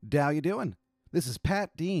How you doing? This is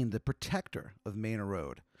Pat Dean, the protector of Manor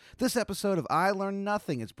Road. This episode of I Learn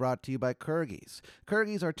Nothing is brought to you by Kyrgyz.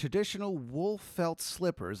 Kyrgyz are traditional wool felt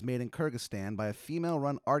slippers made in Kyrgyzstan by a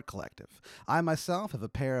female-run art collective. I myself have a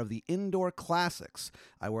pair of the Indoor Classics.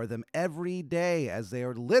 I wear them every day as they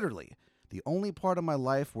are literally the only part of my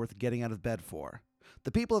life worth getting out of bed for.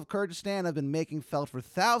 The people of Kyrgyzstan have been making felt for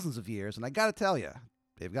thousands of years, and I gotta tell you,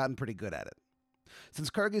 they've gotten pretty good at it. Since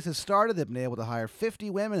Kyrgyz has started, they've been able to hire 50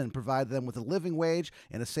 women and provide them with a living wage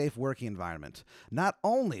and a safe working environment. Not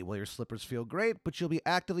only will your slippers feel great, but you'll be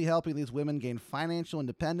actively helping these women gain financial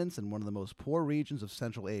independence in one of the most poor regions of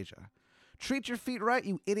Central Asia. Treat your feet right,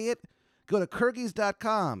 you idiot. Go to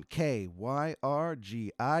Kyrgyz.com, Kyrgyz.com,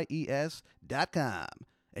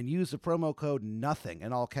 and use the promo code NOTHING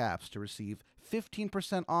in all caps to receive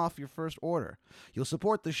 15% off your first order. You'll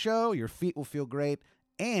support the show, your feet will feel great,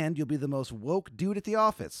 and you'll be the most woke dude at the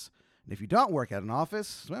office. And if you don't work at an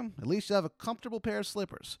office, well, at least you have a comfortable pair of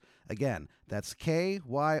slippers. Again, that's Kyrgyz.com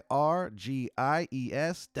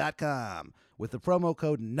with the promo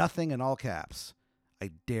code NOTHING in all caps.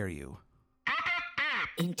 I dare you.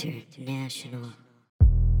 International.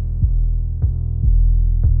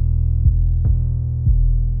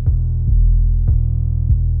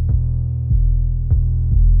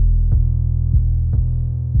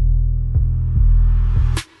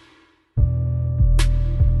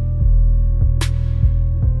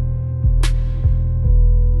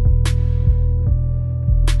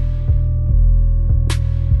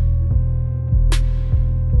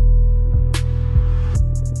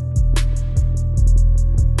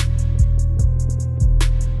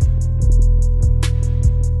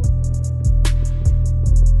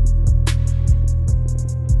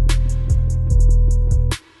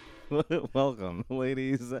 Welcome,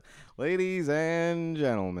 ladies and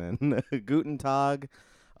gentlemen. Guten Tag.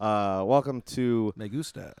 Welcome to Me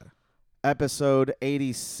gusta. episode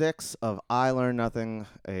 86 of I Learn Nothing,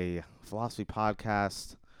 a philosophy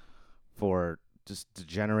podcast for just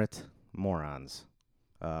degenerate morons.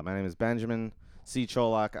 My name is Benjamin C.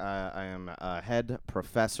 Cholak. I am a head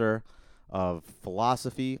professor of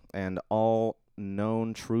philosophy and all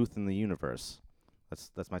known truth in the universe.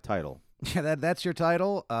 That's my title. Yeah, that's your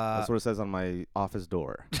title. That's what it says on my office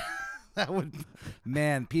door. That would,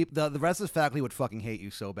 man, the rest of the faculty would fucking hate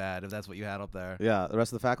you so bad if that's what you had up there. Yeah, the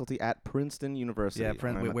rest of the faculty at Princeton University. Yeah,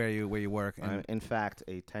 where you work. I'm, in fact,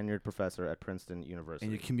 a tenured professor at Princeton University.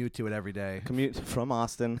 And you commute to it every day. Commute from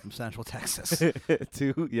Austin. From Central Texas.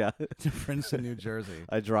 to Princeton, New Jersey.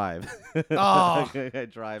 I drive. Oh. I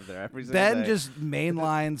drive there every single Ben day. just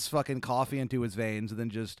mainlines fucking coffee into his veins and then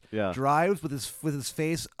just Yeah. drives with his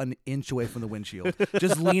face an inch away from the windshield.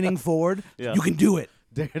 Just leaning forward. Yeah. You can do it.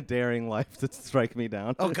 Daring life to strike me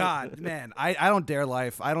down. Oh God, man. I don't dare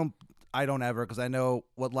life. I don't ever, because I know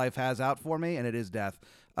what life has out for me, and it is death.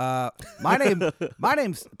 My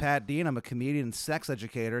name's Pat Dean. I'm a comedian and sex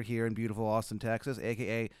educator here in beautiful Austin, Texas,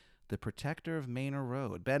 aka the protector of Manor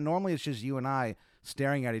Road. Ben, normally it's just you and I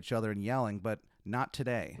staring at each other and yelling, but not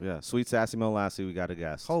today. Yeah, sweet sassy Mo Lassie, we got a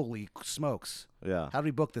guest. Holy smokes. Yeah. How did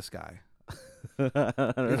we book this guy?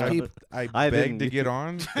 I I didn't. begged to get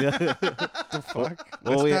on. The fuck?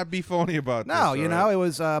 Well, Let's we- not be phony about this. No, you know, alright? it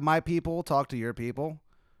was my people talk to your people.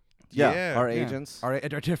 Yeah, our Yeah. agents. Our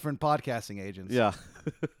different podcasting agents. Yeah.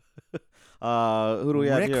 Who do we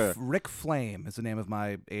have here? Rick Flame is the name of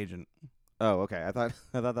my agent. Oh, okay. I thought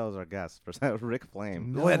that was our guest. Rick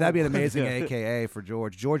Flame. Oh, yeah, that'd be an amazing AKA for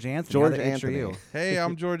George. George Anthony. George How the H are Anthony. you? Hey,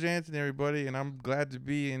 I'm George Anthony, everybody, and I'm glad to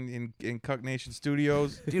be in Cuck Nation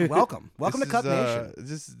Studios. Dude, welcome. Welcome to This Cuck is,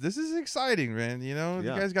 Nation. This is exciting, man. You know,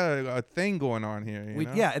 Yeah. you guys got a thing going on here. You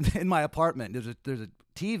know? Yeah, in my apartment, there's a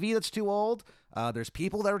TV that's too old. There's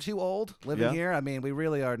people that are too old living Yeah. here. I mean, we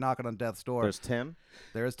really are knocking on death's door. There's Tim.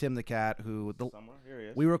 There's Tim the cat, who Somewhere. Here he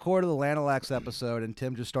is. we recorded the Lanolax episode, and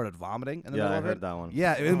Tim just started vomiting in the Yeah, middle I of heard it. that one.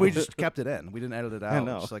 Yeah, and we just kept it in. We didn't edit it out.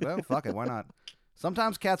 know. Just like, well, fuck it, why not?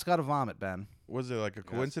 Sometimes cats gotta vomit, Ben. Was it like a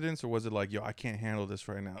coincidence, or was it like, yo, I can't handle this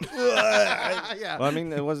right now? Yeah. Well, I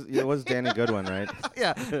mean, it was Danny Goodwin, right?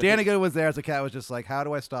 Yeah, Danny Good was there as the cat was just like, how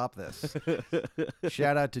do I stop this?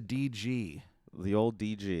 Shout out to DG, The old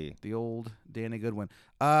DG. the old Danny Goodwin.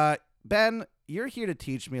 Ben, you're here to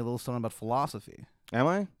teach me a little something about philosophy. Am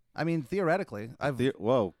I? I mean, theoretically,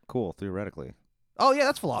 Whoa, cool. Theoretically. Oh yeah,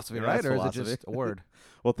 that's philosophy, Yeah, right? that's Or is philosophy. it just a word?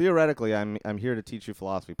 Well, theoretically, I'm here to teach you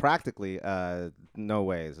philosophy. Practically, no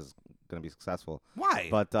ways is going to be successful. Why?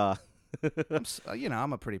 But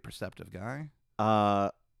I'm a pretty perceptive guy.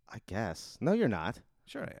 I guess. No, you're not.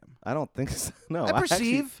 Sure, I am. I don't think so. No, I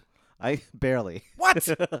perceive. I barely. What?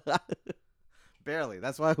 Barely.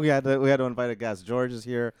 That's why we had to invite a guest. George is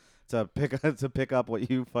here to pick up what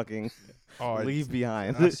you fucking Oh, leave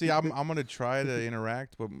behind. see, I'm gonna try to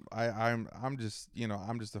interact, but I'm just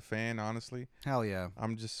I'm just a fan, honestly. Hell yeah.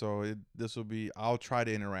 I'm just this will be. I'll try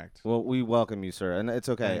to interact. Well, we welcome you, sir, and it's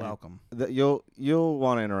okay. You're welcome. You'll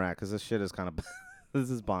want to interact because this shit is kind of this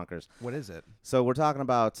is bonkers. What is it? So we're talking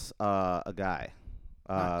about a guy.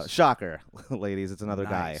 Nice. Shocker, ladies, it's another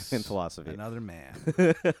Nice. guy in philosophy. Another man.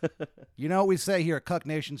 You know what we say here at Cuck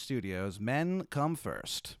Nation Studios? Men come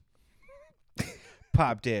first.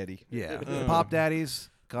 Pop Daddy. Yeah. The Pop Daddies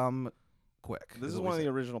come quick. This is what one we of the say.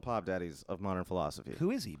 original pop daddies of modern philosophy.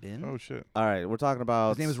 Who is he, Ben? Oh shit. All right, we're talking about.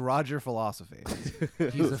 His name is Roger Philosophy.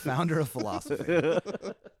 He's the founder of Philosophy.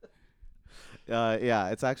 Yeah,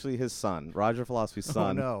 it's actually his son, Roger Philosophy's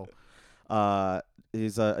son. Oh, no.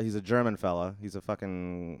 He's a German fella. He's a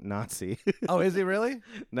fucking Nazi. Oh, is he really?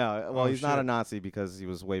 No, well, Oh, he's not a shit. Nazi because he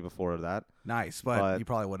was way before that. Nice, but But- you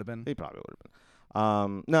probably would have been. He probably would have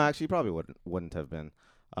been. No, actually, he probably wouldn't have been.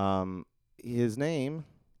 His name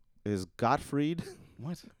is Gottfried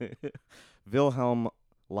What? Wilhelm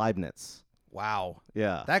Leibniz. Wow.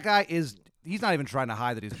 Yeah. That guy he's not even trying to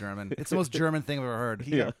hide that he's German. It's the most German thing I've ever heard.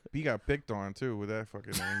 He got picked on too with that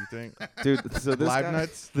fucking name. You think? Dude, so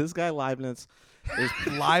Leibniz? this guy Leibniz is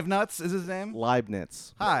Live Nuts is his name?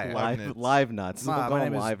 Leibniz. Hi. Leibniz. Live nuts. We'll My call name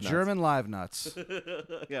him is Live Nuts. German Live Nuts.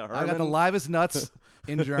 Yeah, I got the livest nuts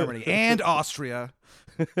in Germany and Austria.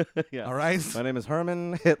 Yeah. All right? My name is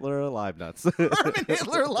Herman Hitler Leibniz. Herman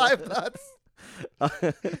Hitler Live Nuts.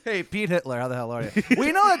 Hey, Pete Hitler, how the hell are you?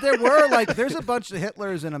 We know that there's a bunch of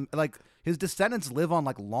Hitlers and his descendants live on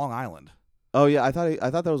Long Island. Oh yeah, I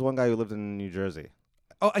thought there was one guy who lived in New Jersey.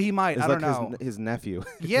 Oh, he might. It's I don't like know. his nephew.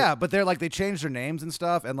 Yeah, but they're they changed their names and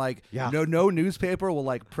stuff, and Yeah. no newspaper will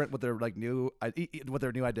print what their what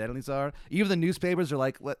their new identities are. Even the newspapers are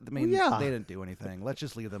yeah. they didn't do anything. Let's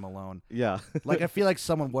just leave them alone. Yeah. I feel like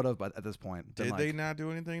someone would have at this point. been Did they not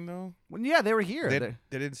do anything though? Well, yeah, they were here.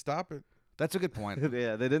 They didn't stop it. That's a good point.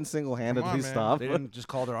 Yeah, they didn't single-handedly Come on, man. stop. They didn't just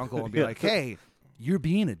call their uncle and be like, "Hey, you're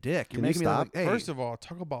being a dick. You're Can you making me stop? look." Hey, First of all,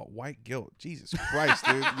 talk about white guilt. Jesus Christ,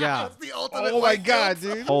 dude. Yeah. the ultimate. Oh my God,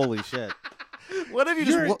 dude. Holy shit. What if you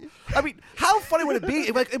just? I mean, how funny would it be?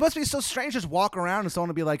 It must be so strange just walk around and someone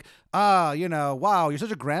would be like, wow, you're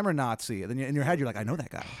such a grammar Nazi, and then in your head you're like, I know that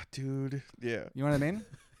guy. Dude. Yeah. You know what I mean?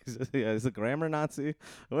 He's a grammar Nazi.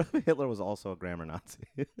 What if Hitler was also a grammar Nazi?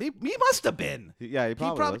 He must have been. Yeah, he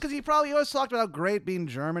probably was. Because he probably always talked about how great being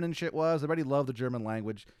German and shit was. Everybody loved the German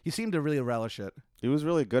language. He seemed to really relish it. He was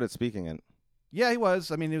really good at speaking it. Yeah, he was.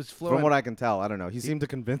 I mean, he was fluent. From what I can tell, I don't know. He seemed to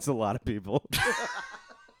convince a lot of people.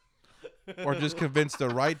 Or just convince the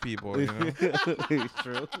right people. You know?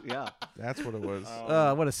 True. Yeah. That's what it was.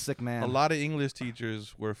 What a sick man. A lot of English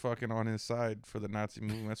teachers were fucking on his side for the Nazi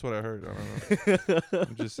movement. That's what I heard. I don't know.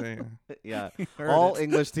 I'm just saying. Yeah. Heard All it.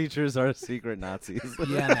 English teachers are secret Nazis.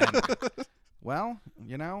 Yeah, man. Well,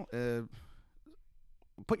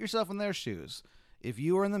 put yourself in their shoes. If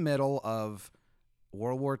you were in the middle of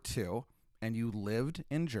World War II and you lived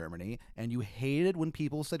in Germany and you hated when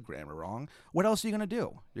people said grammar wrong, what else are you going to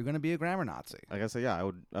do? You're going to be a grammar Nazi. I guess yeah.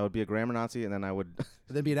 I would be a grammar Nazi, and then I would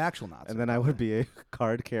Then be an actual Nazi. be a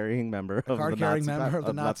card-carrying member of the card-carrying Nazi member of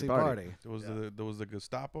the Nazi party. There was the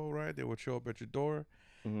Gestapo, right? They would show up at your door,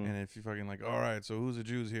 Mhm. and if you fucking all right, so who's the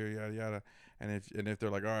Jews here, yada yada, and if they're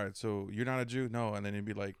like, all right, so you're not a Jew, no, and then you'd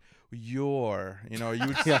be like, you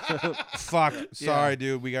would fuck, sorry,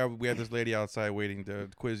 dude, we have this lady outside waiting to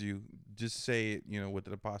quiz you. Just say it, with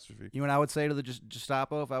an apostrophe. You know what I would say to the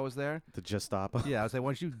Gestapo if I was there? The Gestapo. Yeah, I would say, why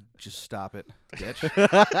don't you just stop it,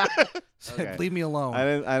 bitch? Okay. Leave me alone.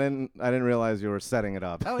 I didn't realize you were setting it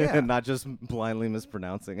up. Oh, yeah. and not just blindly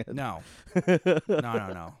mispronouncing it. No.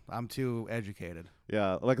 No. I'm too educated.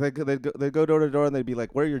 Yeah, like they'd go door to door and they'd be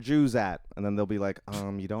like, "Where are your Jews at?" And then they'll be like,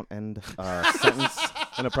 you don't end a sentence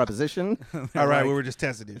in a preposition." All right, we were just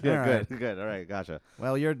testing you. Yeah, All good, right. good. All right, gotcha.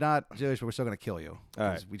 Well, you're not Jewish, but we're still gonna kill you. All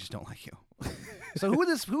right. 'cause we just don't like you. So who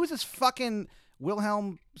is this fucking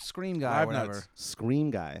Wilhelm Scream guy or Leibniz. whatever?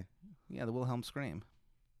 Scream guy. Yeah, the Wilhelm Scream.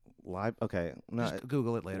 Okay, no, Just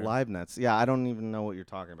Google it later. Leibniz. Yeah, I don't even know what you're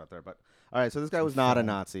talking about there, but all right. So this guy was not a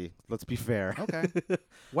Nazi. Let's be fair. Okay.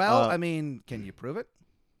 Well, Uh, I mean, can you prove it?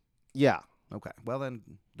 Yeah, Okay. Well, then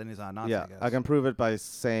he's not a Nazi. yeah. I guess. I can prove it by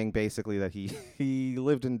saying basically that he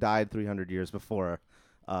lived and died 300 years before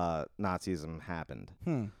Nazism happened.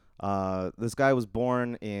 This guy was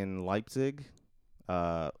born in Leipzig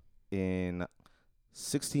in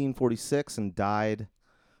 1646 and died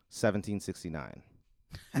 1769.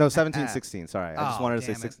 No, 1716. Sorry, I just Oh, wanted to say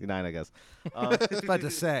damn it. 69. I guess. I was about to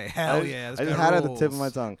say, hell yeah. I just had it at the tip of my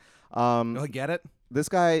tongue. Oh, get it? This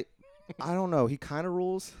guy, I don't know. He kind of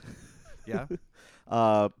rules. Yeah.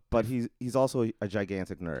 But he's also a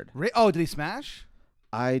gigantic nerd. Oh, did he smash?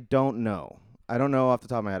 I don't know. I don't know off the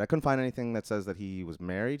top of my head. I couldn't find anything that says that he was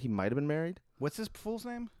married. He might have been married. What's his fool's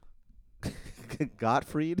name?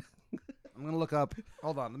 Gottfried. I'm gonna look up.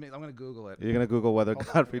 Hold on. I'm gonna Google it. You're gonna Google whether Hold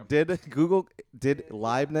on, Gottfried did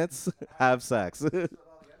Leibniz have sex?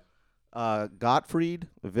 Gottfried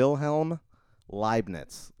Wilhelm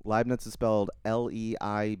Leibniz. Leibniz is spelled Leibniz.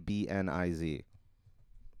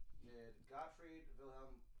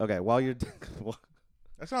 Okay, while you're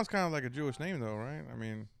That sounds kind of like a Jewish name, though, right? I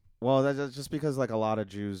mean, well, that's just because like a lot of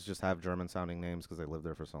Jews just have German-sounding names because they lived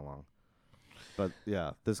there for so long. But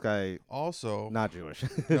yeah, this guy also not Jewish.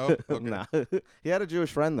 No? Okay. Nah. He had a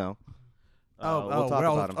Jewish friend though. We'll talk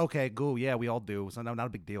well, about him. okay, cool. Yeah, we all do. So not a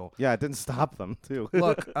big deal. Yeah, it didn't stop them too.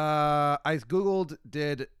 Look, I Googled,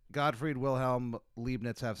 did Gottfried Wilhelm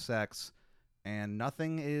Leibniz have sex? And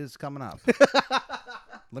nothing is coming up.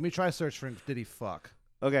 Let me try search for did he fuck?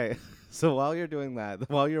 Okay, so while you're doing that,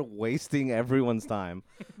 while you're wasting everyone's time,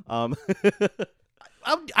 I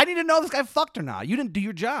need to know if this guy fucked or not. You didn't do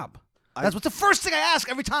your job. That's what's the first thing I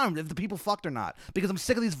ask every time, if the people fucked or not, because I'm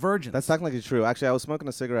sick of these virgins. that's technically true. Actually, I was smoking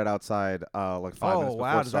a cigarette outside like 5 minutes before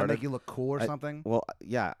wow, it does started. that make you look cool or something? Well,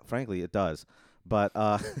 yeah, frankly, it does. But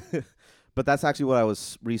but that's actually what I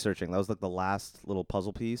was researching. That was like the last little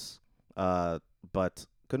puzzle piece. But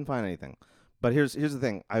couldn't find anything. But here's the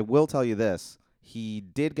thing. I will tell you this. He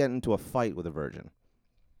did get into a fight with a virgin.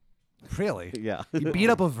 Really? Yeah. You beat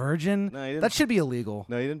up a virgin? No, he didn't. That should be illegal.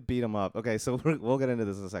 No, he didn't beat him up. Okay, so we'll get into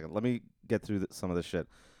this in a second. Let me get through some of this shit.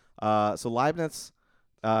 So Leibniz,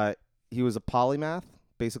 he was a polymath.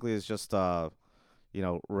 Basically, it's just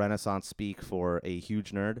Renaissance speak for a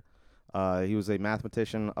huge nerd. He was a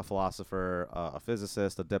mathematician, a philosopher, a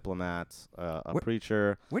physicist, a diplomat, a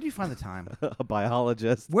preacher, Where do you find the time? a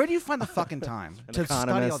biologist. Where do you find the fucking time to study all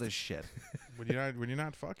economist. this shit? when you're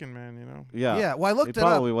not fucking, man, you know. Yeah. Yeah, well, I looked He it up.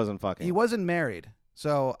 probably wasn't fucking. He wasn't married,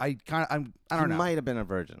 so I don't He know. might have been a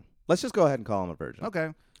virgin. Let's just go ahead and call him a virgin. Okay,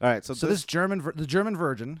 All right. So, so this the German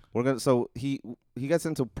virgin. we're gonna. So he gets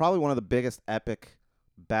into probably one of the biggest epic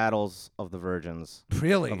battles of the virgins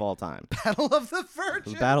Really? of all time. Battle of the The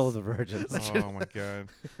Virgins. Battle of the Virgins. Oh my god.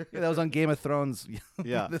 Yeah, that was on Game of Thrones.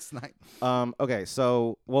 Yeah. This night. Okay,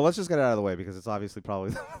 so let's just get it out of the way because it's obviously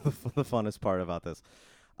probably the funnest part about this.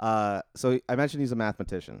 So I mentioned he's a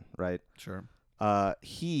mathematician, right? Sure.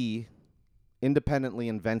 He independently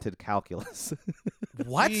invented calculus.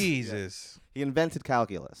 What? Jesus. He invented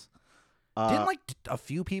calculus. Didn't a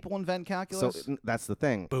few people invent calculus? So that's the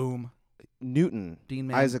thing. Boom. Newton, Dean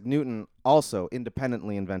Man. Isaac Newton, also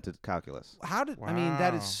independently invented calculus. How did I mean?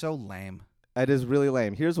 That is Wow. so lame. It is really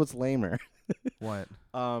lame. Here's what's lamer. What?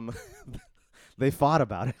 They fought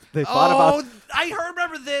about it. They fought about.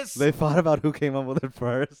 remember this. They fought about who came up with it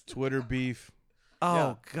first. Twitter beef.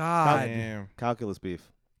 Oh God. Damn. Calculus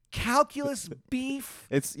beef. Calculus beef.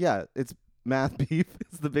 It's math beef.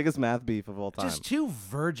 It's the biggest math beef of all time. Just two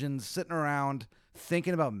virgins sitting around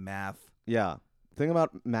thinking about math. Yeah. Thinking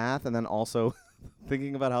about math and then also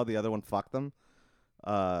thinking about how the other one fucked them.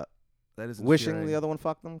 That is Wishing the infuriating. other one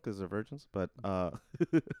fucked them because they're virgins. But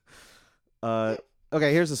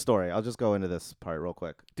okay, here's the story. I'll just go into this part real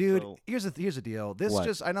quick. Dude, So- here's the deal. This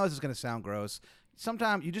What? I know this is gonna sound gross.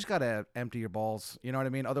 Sometimes you just gotta empty your balls. You know what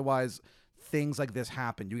I mean? Otherwise, things like this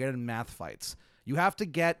happen. You get in math fights. You have to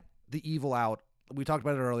get the evil out. We talked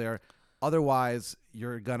about it earlier. Otherwise,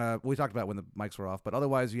 you're gonna. We talked about it when the mics were off. But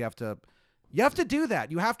otherwise, you have to do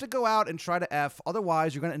that. You have to go out and try to F.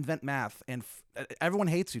 Otherwise, you're gonna invent math, and everyone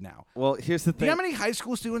hates you now. Well, here's the Do thing. you know how many high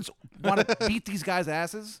school students want to beat these guys'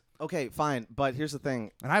 asses? Okay, fine. But here's the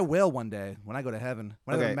thing. And I will one day when I go to heaven.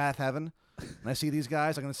 When I go Okay. to math heaven, and I see these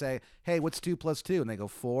guys, I'm going to say, hey, what's 2 + 2? And they go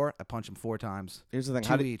 4. I punch them 4 times. Here's the thing.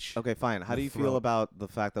 2 each. Okay, fine. How in do the you feel throat. about the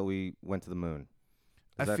fact that we went to the moon?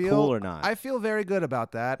 Is I that feel cool or not? I feel very good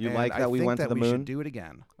about that. You and like I that we think went to that the we moon? should do it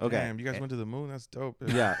again. Okay. Damn, you guys went to the moon. That's dope.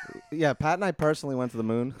 Yeah. Pat and I personally went to the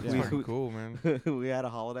moon. That's fucking cool, man. We had a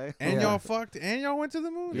holiday. And Yeah. y'all fucked, and y'all went to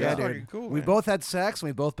the moon. Yeah, That's dude. fucking cool. We man. both had sex, and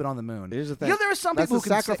we've both been on the moon. Here's the thing. You know, there are some That's people the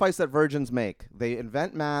who can sacrifice that virgins make. They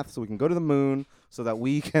invent math so we can go to the moon so that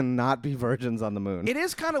we can not be virgins on the moon. It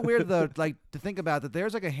is kind of weird, though, like to think about that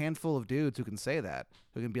there's like a handful of dudes who can say that,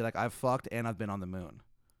 who can be like, I've fucked and I've been on the moon.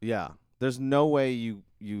 Yeah. There's no way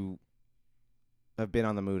you have been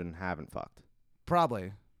on the moon and haven't fucked.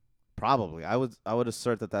 Probably. Probably. I would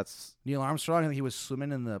assert that that's. Neil Armstrong, I think he was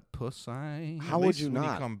swimming in the pussy. How At would least you when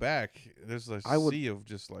not? you come back, there's a I would- sea of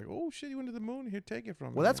just like, oh shit, you went to the moon. Here, take it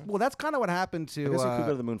from Well, me. that's kind of what happened to I guess you could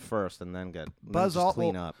go to the moon first and then Buzz just Aldrin.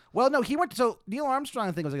 clean up. Well, no, he went. So Neil Armstrong,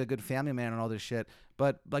 I think, was like a good family man and all this shit.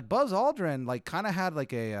 But like Buzz Aldrin, like kind of had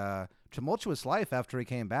like a tumultuous life after he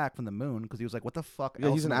came back from the moon because he was like, "What the fuck?" Yeah,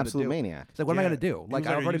 else he's am an I gonna absolute do? maniac. He's like, "What am I Yeah. gonna do?" He Like was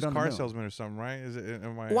I've like a already used been on the car moon. salesman or something, right? Is it?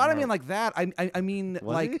 Am Well, I don't am mean like that. I mean Was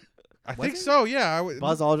like he? I Was think he? so. Yeah.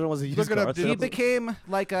 Buzz Aldrin was a used Look it car up, dude. he salesman. became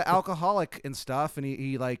like an alcoholic and stuff, and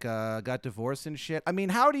he like got divorced and shit. I mean,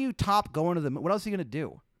 how do you top going to the moon? What else are you gonna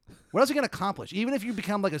do? What else are you gonna accomplish? Even if you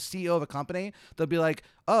become like a CEO of a company, they'll be like,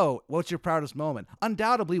 "Oh, what's your proudest moment?"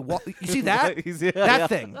 Undoubtedly, you see that that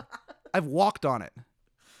thing. I've walked on it.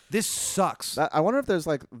 This sucks. I wonder if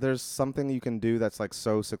there's something you can do that's like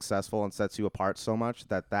so successful and sets you apart so much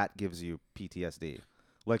that gives you PTSD.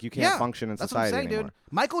 Like you can't function in that's what I'm society saying, anymore.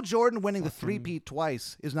 dude. Michael Jordan winning the three-peat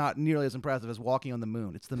twice is not nearly as impressive as walking on the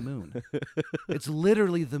moon. It's the moon. It's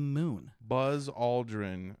literally the moon. Buzz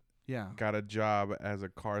Aldrin Yeah. got a job as a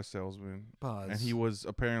car salesman, Buzz. and he was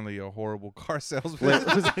apparently a horrible car salesman. Wait,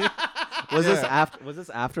 was this Yeah. after? Was this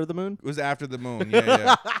after the moon? It was after the moon. Yeah,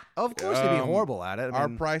 yeah. Of course, he'd be Um, horrible at it. I Our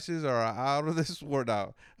mean, prices are out of this world.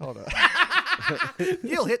 Now, hold on.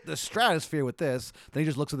 he'll hit the stratosphere with this. Then he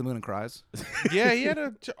just looks at the moon and cries. Yeah, he had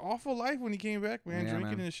a awful life when he came back, man. Yeah,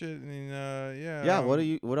 Drinking man. and shit. And yeah. Yeah.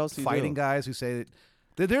 What else do you Fighting do? guys who say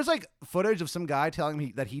that there's like footage of some guy telling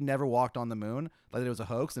me that he never walked on the moon, like it was a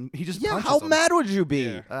hoax, and he just Yeah. punches How him. mad would you be?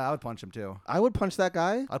 Yeah. I would punch him too. I would punch that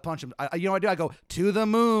guy. I'd punch him. You know what I do? I go to the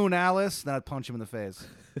moon, Alice. Then I'd punch him in the face.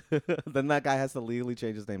 Then that guy has to legally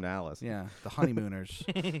change his name to Alice. Yeah, the honeymooners.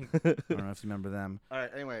 I don't know if you remember them. All right.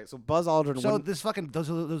 Anyway, so Buzz Aldrin. So wouldn't- this fucking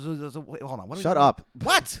wait, hold on. What are we shut talking up. about?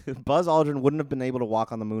 What? Buzz Aldrin wouldn't have been able to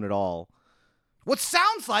walk on the moon at all. What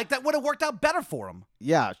sounds like that would have worked out better for him.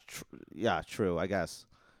 Yeah. True. I guess.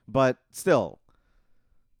 But still.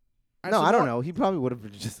 Alright, No, so I don't what- know. He probably would have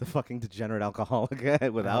been just a fucking degenerate alcoholic I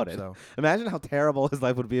without hope it. so. Imagine how terrible his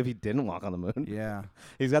life would be if he didn't walk on the moon. Yeah,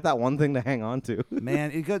 He's got that one thing to hang on to.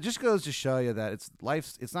 man. Just goes to show you that it's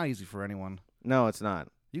not easy for anyone. No, it's not.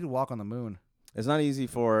 You could walk on the moon. It's not easy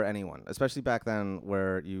for anyone, especially back then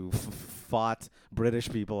where you fought British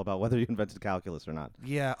people about whether you invented calculus or not.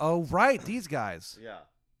 Yeah. Oh, right. These guys. Yeah.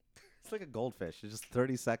 It's like a goldfish. It's just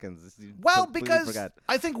 30 seconds. You Well, completely because forget.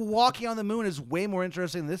 I think walking on the moon is way more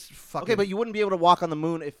interesting than this fucking. Okay, but you wouldn't be able to walk on the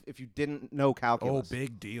moon if you didn't know Oh, calculus.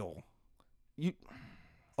 big deal. You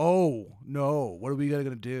Oh no! What are we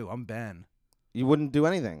gonna do? I'm Ben. you wouldn't do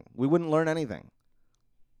anything. We wouldn't learn anything.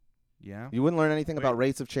 Yeah. You wouldn't learn anything Wait. about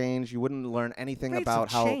rates of change. You wouldn't learn anything Rates about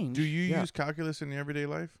of how. change. Do you Yeah. use calculus in your everyday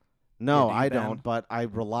life? No, Yeah, do you, I Ben? don't. But I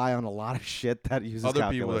rely on a lot of shit that uses Other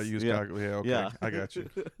calculus. people that use yeah. calculus. Yeah, okay. Yeah. I got you.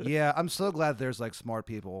 Yeah, I'm so glad there's like smart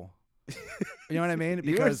people. You know what I mean?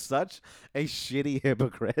 You're Because such a shitty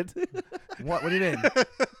hypocrite. what do you mean?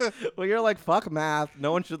 Well, you're like, fuck math.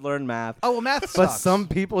 No one should learn math. Oh well, math But sucks. some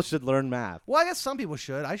people should learn math. Well, I guess some people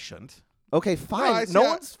should. I shouldn't. Okay, fine. I see No how-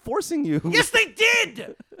 one's forcing you. Yes, they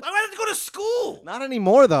did. I had to go to school. Not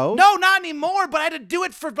anymore, though. No, not anymore. But I had to do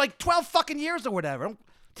it for like 12 fucking years or whatever. Don't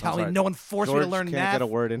tell me sorry. no one forced George me to learn can't math. get a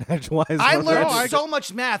word in edgewise. I on learned that. I- so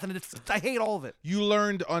much math, and I hate all of it. You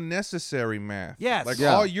learned unnecessary math. Yes. Like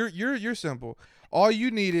Yeah. all you're simple. All you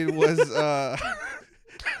needed was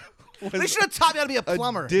They should have taught me how to be a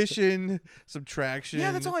plumber. addition, subtraction.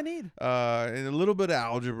 Yeah, that's all I need. And a little bit of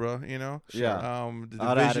algebra, you know. Yeah. The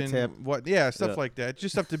How to add a division, tip. what? Yeah, stuff Yeah. like that.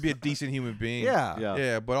 Just stuff to be a decent human being. Yeah. Yeah.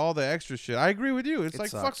 Yeah, but all the extra shit. I agree with you. It's It like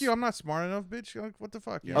sucks. fuck you. I'm not smart enough, bitch. Like, what the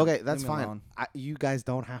fuck? You know? Okay, that's Leave me fine. alone. You guys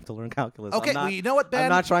don't have to learn calculus. Okay, I'm not, well, you know what, Ben? I'm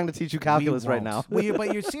not trying to teach you calculus right now. Well,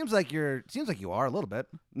 but it seems like you are a little bit.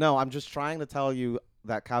 No, I'm just trying to tell you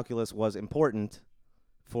that calculus was important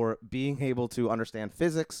for being able to understand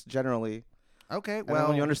physics generally. Okay, And then well,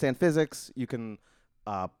 when you understand physics, you can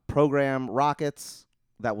program rockets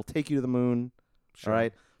that will take you to the moon. sure. All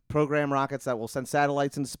right, program rockets that will send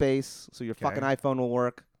satellites into space, so your Okay. fucking iPhone will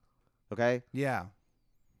work. Okay, Yeah.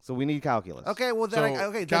 so we need calculus. Okay, well So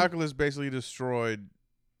then, then- calculus basically destroyed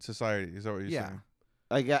society. Is that what you're yeah.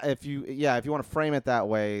 saying? If you want to frame it that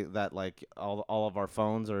way, that like all of our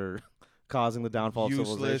phones are causing the downfall of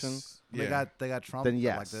civilization. Useless. They Yeah. got Trump Then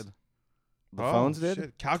yes. elected. The Oh, phones did.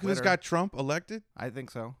 shit. Calculus Twitter. got Trump elected. I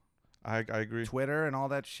think so. I agree. Twitter and all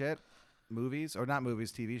that shit. Movies or not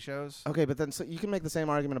movies, TV shows. Okay, but then so you can make the same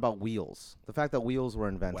argument about wheels. The fact that wheels were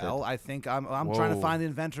invented. Well, I think I'm trying to Whoa. find the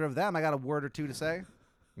inventor of them. I got a word or two to say.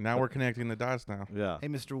 Now we're connecting the dots now. yeah. Hey,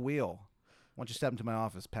 Mr. Wheel, why don't you step into my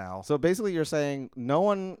office, pal? So basically, you're saying no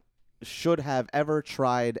one should have ever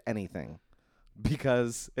tried anything,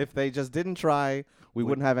 because if they just didn't try, we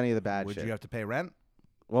wouldn't have any of the bad Would shit. you have to pay rent?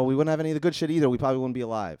 Well, we wouldn't have any of the good shit either. We probably wouldn't be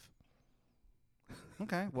alive.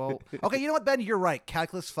 Okay, well, okay. You know what, Ben? You're right.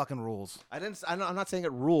 Calculus fucking rules. I'm not saying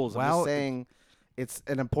it rules. I'm Well, just saying it's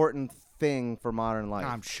an important thing for modern life.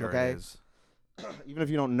 I'm sure okay? it is. even if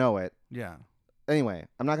you don't know it. Yeah. Anyway,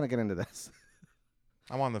 I'm not gonna get into this.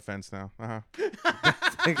 I'm on the fence now.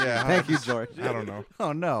 Thank you, George. I don't know.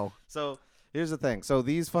 Oh no. So here's the thing. So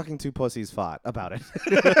these fucking two pussies fought about it.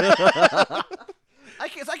 I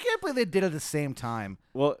can't believe they did it at the same time.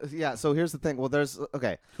 Well, yeah. So here's the thing. Well, there's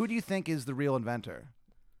okay. Who do you think is the real inventor?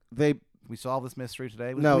 They We solve this mystery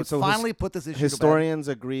today. No, we so finally put this issue to bed. historians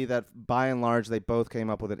agree that by and large they both came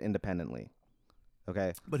up with it independently.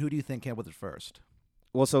 Okay. But who do you think came up with it first?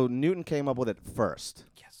 Well, so Newton came up with it first,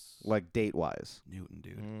 Yes. like date wise. Newton,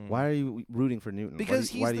 dude. Why are you rooting for Newton?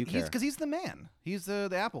 Because why do you care? he's the man. He's the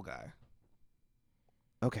Apple guy.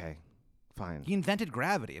 Okay, fine. He invented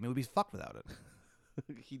gravity. I mean, we'd be fucked without it.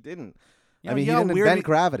 He didn't. You know, I mean, you he know how didn't weird invent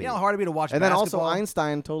gravity. You know how hard it'd be to watch And then basketball? also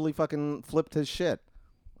Einstein totally fucking flipped his shit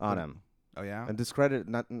on him Oh yeah.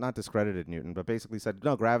 and not discredited Newton, but basically said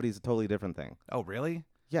no, gravity's a totally different thing. Oh really?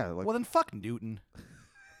 Yeah. Like, Well then, fuck Newton.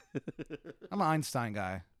 I'm an Einstein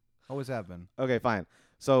guy. Always have been. okay, fine.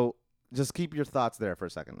 So just keep your thoughts there for a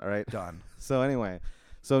second. All right. Done. So anyway,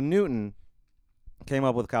 so Newton came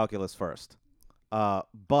up with calculus first,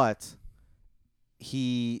 but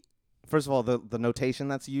he, first of all, the notation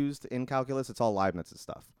that's used in calculus, it's all Leibniz's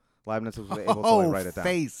stuff. Leibniz was able to like, write it down.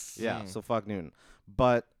 Face. Yeah, so fuck Newton.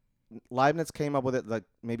 But Leibniz came up with it like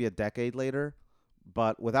maybe a decade later,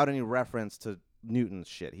 but without any reference to Newton's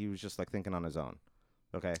shit. He was just like thinking on his own.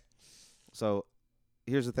 Okay, so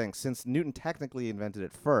here's the thing: since Newton technically invented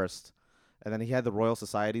it first, and then he had the Royal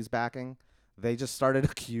Society's backing, they just started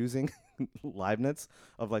accusing Leibniz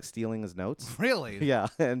of like stealing his notes. Really? Yeah,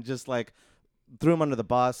 and just like threw him under the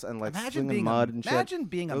bus and like Imagine slinging being mud and shit. Imagine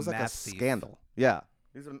being It a was like a math thief. scandal. Yeah,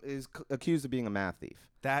 he's accused of being a math thief,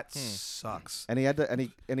 That sucks. and he had to, and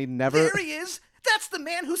he never There he is. That's the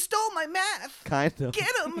man who stole my math. kind of Get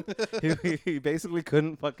him. he basically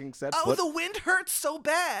couldn't fucking set Oh, foot. the wind hurts so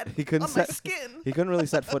bad He couldn't on my set- skin. He couldn't really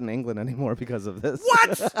set foot in England anymore because of this.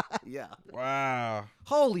 What? Yeah. Wow.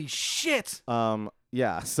 Holy shit.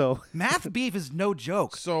 Yeah. So Math beef is no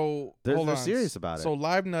joke. So They're hold on. serious about it. So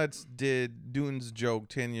Leibniz did Newton's joke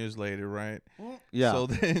 10 years later, right? yeah. So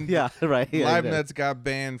then yeah. Right. Yeah, he did. Leibniz got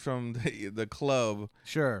banned from the club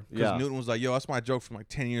Sure. because Yeah. Newton was like, "Yo, that's my joke from like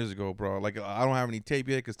 10 years ago, bro. Like, I don't have any tape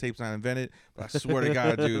yet because tape's not invented. But I swear to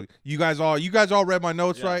God, dude, you guys all read my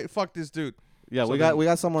notes, Yeah. right? Fuck this dude. Yeah. So we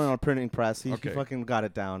got someone on a printing press. He Okay. fucking got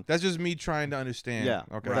it down. That's just me trying to understand. Yeah.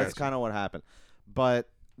 Okay. That's kind of what happened. But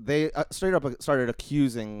they straight up started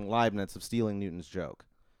accusing Leibniz of stealing Newton's joke,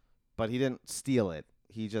 but he didn't steal it.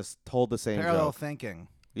 He just told the same Parallel joke. thinking.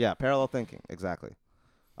 Yeah. Parallel thinking. Exactly.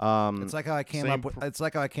 It's like how I came Same up with. It's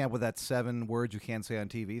like how I came up with that 7 words you can't say on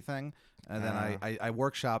TV thing, and then I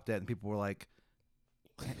workshopped it, and people were like,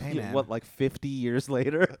 "Hey man, What, like 50 years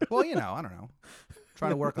later? well, you know, I don't know,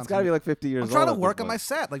 trying to work on. It's got to be like 50 years I'm trying old to at this work on point. my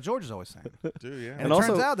set, like George is always saying. dude, yeah. And, And it also-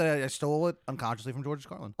 turns out that I stole it unconsciously from George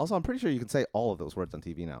Carlin. Also, I'm pretty sure you can say all of those words on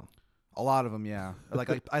TV now. A lot of them, yeah. Or like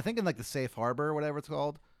I think in like the safe harbor or whatever it's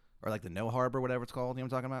called, or like the no harbor, whatever it's called. You know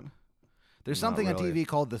what I'm talking about? There's Not something on really. TV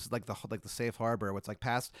called this, like the safe harbor, where it's like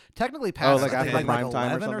technically past, like I after think, prime like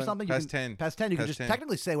time or 11 or something? something. Past you can, 10. Past 10, you can Past just 10.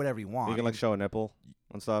 technically say whatever you want. You can like show a nipple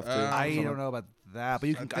and stuff too. I I Something. don't know about that, but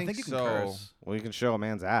you can. I think you can so. curse. Well, you can show a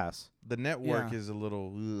man's ass. The network Yeah. is a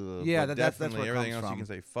little. Yeah, but that's definitely where it everything comes else from. you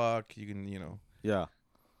can say fuck. You can Yeah.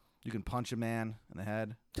 You can punch a man in the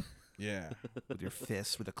head yeah. with your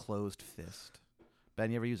fist, with a closed fist. Ben,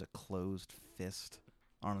 you ever use a closed fist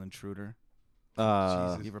on an intruder? You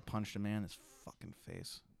ever punched a man in his fucking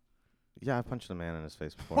face? Yeah, I punched a man in his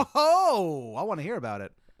face before. Whoa! I want to hear about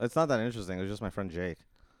it. It's not that interesting. It was just my friend Jake.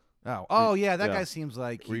 Oh yeah, that Yeah. guy seems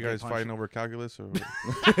like. Were he'd you get guys punched. fighting over calculus or?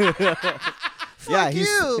 Yeah, Fuck he's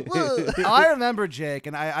you. Whoa. I remember Jake,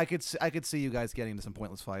 and I could see you guys getting into some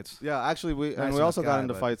pointless fights. Yeah, actually, we Nice and we enough also got guy,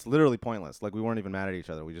 into but- fights literally pointless. Like we weren't even mad at each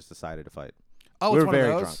other. We just decided to fight. Oh, we it's were one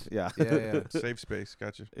very of those. drunk. Yeah. Yeah. Safe space.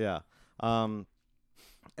 Gotcha. Yeah.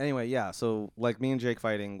 Anyway, yeah. So like me and Jake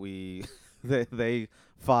fighting, we they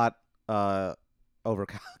fought over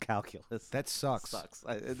calculus. That sucks.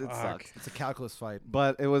 It Fuck. sucks. It's a calculus fight.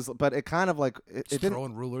 But it kind of like it Just didn't.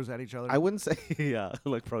 throwing rulers at each other. I wouldn't say yeah,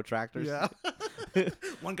 like protractors. Yeah.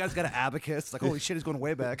 One guy's got an abacus. Like, holy shit, he's going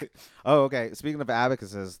way back. Oh, okay. Speaking of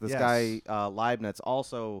abacuses, this Yes. guy Leibniz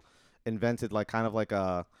also invented like kind of like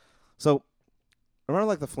a. So, remember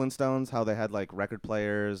like the Flintstones, how they had like record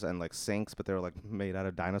players and like sinks, but they were like made out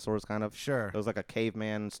of dinosaurs, kind of. Sure. It was like a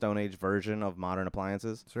caveman, Stone Age version of modern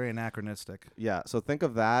appliances. It's very anachronistic. Yeah. So think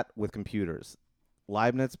of that with computers.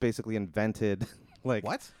 Leibniz basically invented like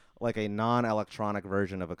What? like a non-electronic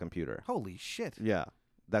version of a computer. Holy shit. Yeah.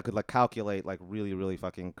 That could like calculate like really really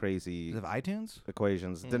fucking crazy Does it have iTunes?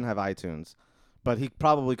 equations. Didn't have iTunes, But he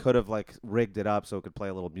probably could have like rigged it up so it could play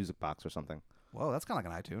a little music box or something. Whoa, that's kind of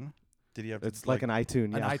like an iTunes. Did he have to It's like an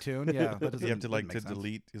iTunes. An Yeah. iTunes, yeah. That Did doesn't, he have to like to doesn't make sense.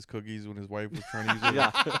 delete his cookies when his wife was trying to use it?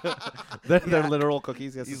 Yeah. they're Yeah. literal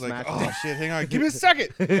cookies. He has He's to like, smash oh shit, hang on, give me a second.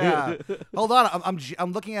 Yeah. Hold on,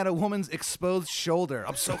 I'm looking at a woman's exposed shoulder.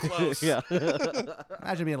 I'm so close. yeah.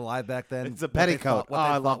 Imagine being alive back then. It's a what they petticoat. thought- what Oh, they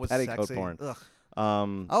I thought love was petticoat sexy. porn. Ugh.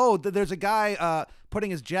 Oh, There's a guy putting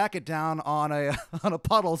his jacket down on a on a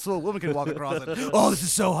puddle so a woman can walk across it. Oh, this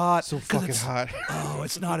is so hot. So 'Cause fucking it's- hot. Oh,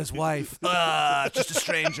 it's not his wife. It's just a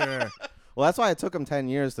stranger. well, that's why it took him 10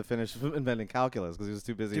 years to finish inventing calculus because he was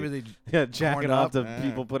too busy. Too busy Yeah, jacking horned off up. to Yeah.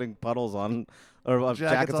 people putting puddles on or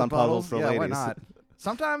jackets on puddles for yeah, ladies. why not?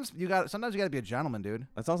 Sometimes you got to be a gentleman, dude.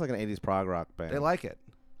 That sounds like an 80s prog rock band. They like it.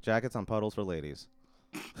 Jackets on puddles for ladies.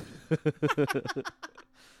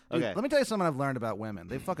 Dude, Okay. let me tell you something I've learned about women.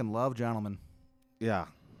 They fucking love gentlemen. Yeah,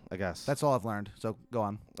 I guess. That's all I've learned. So go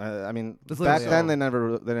on. I mean, That's back literally then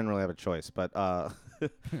all. they didn't really have a choice, but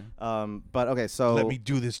but okay, so Let me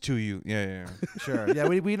do this to you. Yeah. Sure. Yeah,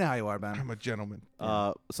 we know how you are, man. I'm a gentleman.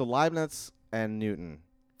 so Leibniz and Newton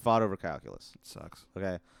fought over calculus. It sucks.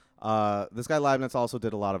 Okay, this guy Leibniz also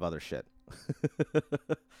did a lot of other shit.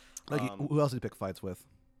 Like, who else did you pick fights with?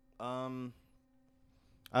 That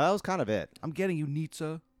was kind of it. I'm getting you,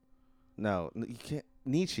 Nietzsche. No, you can't.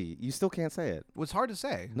 Nietzsche. You still can't say it. Well, it's hard to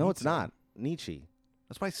say. No, it's Nietzsche. not. Nietzsche.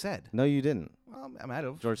 That's what I said. No, you didn't. Well, I might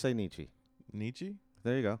have. George, say Nietzsche. Nietzsche?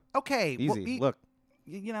 There you go. Okay. well, Easy. Look,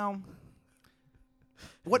 you know,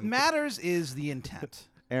 what matters is the intent,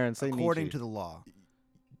 Aaron, say according Nietzsche. to the law.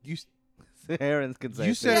 You Aaron can say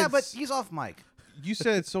You it. said Yeah, it's- but he's off mic. you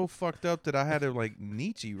said it's so fucked up that I had to like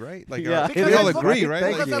Nietzsche, right? Like Yeah, we it all is agree, right. right?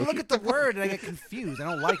 Thank Like, Because I you. look at the word and I get confused. I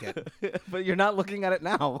don't like it. but you're not looking at it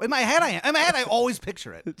now. In my head, I am. In my head, I always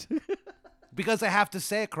picture it because I have to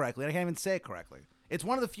say it correctly. I can't even say it correctly. It's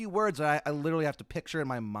one of the few words that I literally have to picture in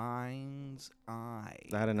my mind's eye.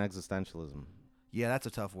 That and existentialism. Yeah, that's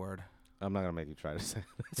a tough word. I'm not gonna make you try to say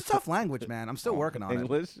It's a tough language, man. I'm still working on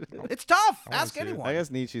English. it. It's tough. wanna Ask see it. anyone. I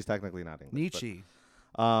guess Nietzsche's technically not English. Nietzsche.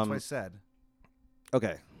 But, That's what I said.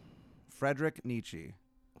 okay, Friedrich Nietzsche.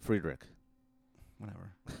 Friedrich.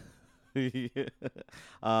 Whatever.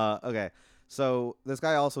 Okay, so this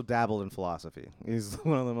guy also dabbled in philosophy. He's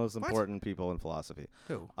one of the most important people in philosophy.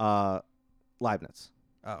 Who? Leibniz.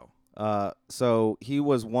 Oh. So he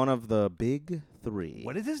was one of the big three.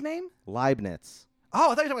 What is his name? Leibniz.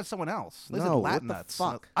 Oh, I thought you were talking about someone else. They said No, what Latin the nuts.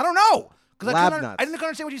 fuck? I don't know. Because Labnuts. I didn't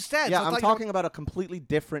understand what you said. Yeah, so I I'm thought you were- talking about a completely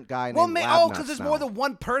different guy Well, named because Leibniz there's now. more than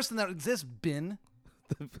one person that exists, Bin.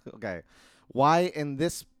 Okay. Why in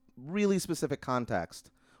this really specific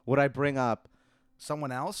context would I bring up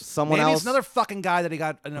Someone else? Someone Maybe else- it's another fucking guy that he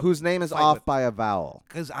got in a whose name is fight off with. by a vowel?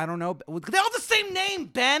 Because I don't know. They all have the same name,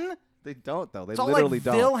 Ben. They don't though. They It's all literally like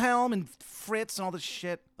don't. Wilhelm and Fritz and all this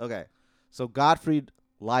shit. Okay. So Gottfried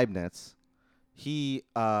Leibniz, he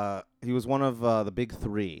was one of the big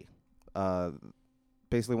three.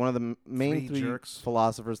 Basically one of the main Three three jerks.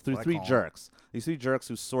 philosophers, what I three call 'em. jerks. These three jerks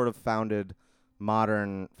who sort of founded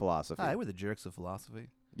modern philosophy. Hi, we're the jerks of philosophy.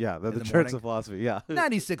 Yeah, they're in the the jerks morning. of philosophy. Yeah.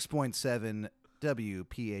 96.7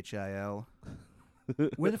 WPHIL.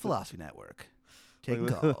 We're the Philosophy Network. Taking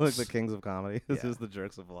like, calls. like the kings of comedy. This Yeah. is the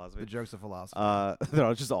jerks of philosophy. The jerks of philosophy. They're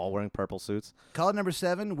all just all wearing purple suits. Caller number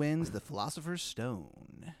 7 wins the Philosopher's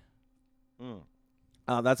Stone.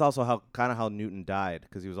 That's also how Newton died,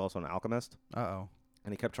 because he was also an alchemist, Uh-oh.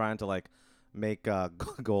 and he kept trying to like make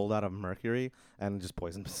gold out of mercury and just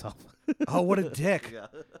poisoned himself. Oh, what a dick. yeah.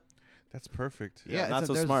 That's perfect. Yeah, not it's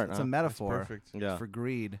so there's- smart, It's huh? a metaphor perfect. Yeah. for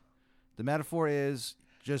greed. The metaphor is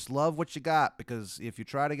just love what you got, because if you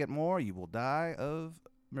try to get more, you will die of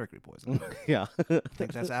mercury poisoning. Yeah. I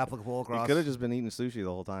think that's applicable He across. could have just been eating sushi the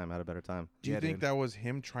whole time, had a better time. Do you Yeah, think dude. that was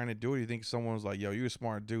him trying to do it? Or you think someone was like, "Yo, you're a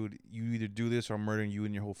smart dude. You either do this or I'm murdering you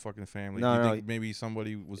and your whole fucking family." No, you no, think maybe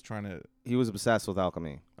somebody was trying to? He was obsessed with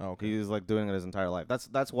alchemy. Oh, okay. He was like doing it his entire life.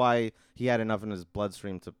 That's why he had enough in his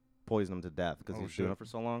bloodstream to poison him to death, because he Oh, was doing shit. it for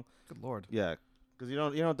so long. Good lord. Yeah, because you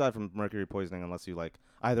don't die from mercury poisoning unless you like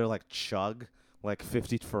either like chug like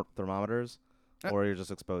 50 thermometers, or you're just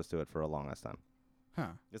exposed to it for a long ass time. Huh.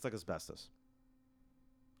 It's like asbestos.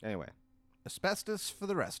 Anyway, Asbestos for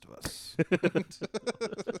the rest of us.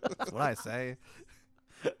 That's what I say.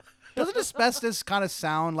 Doesn't asbestos kind of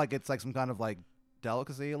sound like it's like some kind of like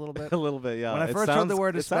delicacy a little bit? a little bit, yeah. When I It first sounds- heard the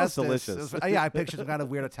word it sounds asbestos, delicious. yeah, I pictured some kind of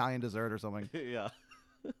weird Italian dessert or something. yeah,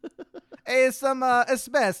 Hey, some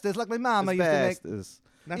asbestos, like my mama used to make. asbestos.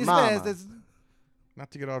 Not, Mama. Asbestos.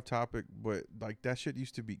 not to get off topic, but like that shit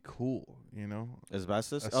used to be cool, you know?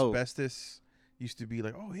 Asbestos. Oh. Asbestos used to be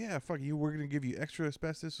like, oh yeah, fuck you, we're gonna give you extra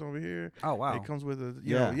asbestos over here. Oh wow. It comes with a,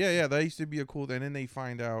 you know, yeah. That used to be a cool thing. And then they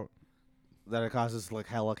find out That it causes like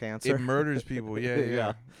hella cancer. it murders people. Yeah.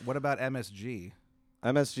 Yeah. What about MSG?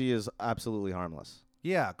 MSG is absolutely harmless.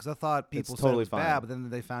 Yeah, because I thought people said totally it was fine. bad, but then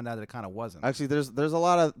they found out that it kind of wasn't. Actually, there's a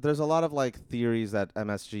lot of like theories that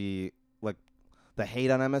MSG, like the hate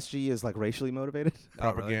on MSG is like racially motivated. Oh,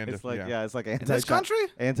 really? Propaganda. It's like yeah. it's like In this country?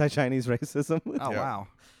 anti-Chinese racism. Oh Yeah. wow.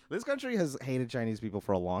 This country has hated Chinese people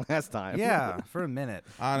for a long ass time. Yeah, for a minute.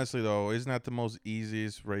 Honestly, though, isn't that the most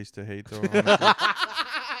easiest race to hate, though? Honestly?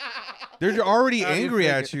 They're already angry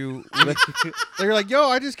at you. They're like, "Yo,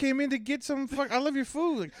 I just came in to get some. I love your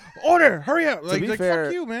food. Like, order, hurry up. Like, be fair,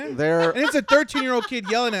 fuck you, man." they're And it's a 13-year-old kid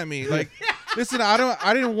yelling at me. Like, listen,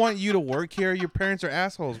 I didn't want you to work here. Your parents are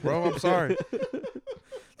assholes, bro. I'm sorry.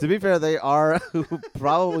 to be fair, they are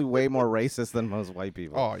probably way more racist than most white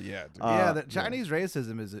people. Oh yeah, dude. Yeah, the Chinese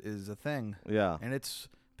racism is a thing, Yeah, and it's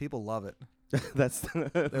people love it. that's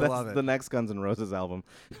love it. the next Guns N' Roses album,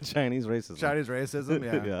 Chinese racism. Chinese racism,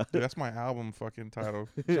 yeah. yeah. Dude, that's my album fucking title.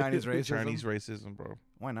 Chinese racism. Chinese racism, bro.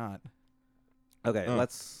 Why not? Okay,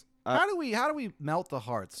 let's. How do we melt the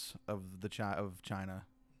hearts of of China?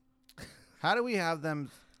 How do we have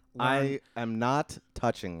them? Learn? I am not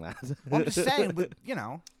touching that. Well, I'm just saying, but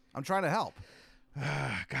I'm trying to help.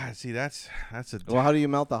 God, see, that's a. Well, how do you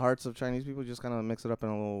melt the hearts of Chinese people? Just kind of mix it up in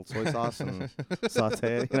a little soy sauce and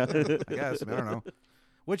saute it. You know? I guess. I don't know.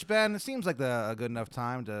 Which, Ben, it seems like a good enough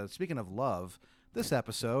time to. Speaking of love, this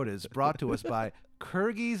episode is brought to us by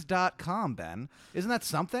Kyrgyz.com, Ben. Isn't that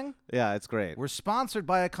something? Yeah, it's great. We're sponsored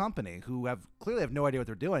by a company who clearly have no idea what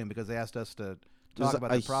they're doing because they asked us to talk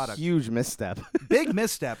about the product. Huge misstep. Big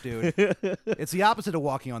misstep, dude. It's the opposite of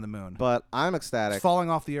walking on the moon. But I'm It's ecstatic falling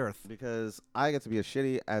off the earth. because I get to be as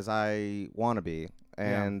shitty as I want to be,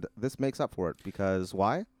 and this makes up for it. Because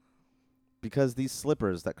why? Because these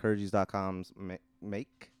slippers that Kyrgyz.com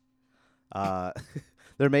make,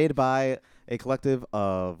 they're made by a collective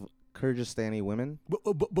of Kyrgyzstani women.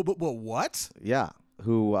 What? Yeah,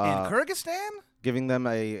 who In Kyrgyzstan? giving them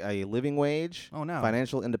a living wage, Oh, no.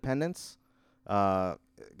 financial independence,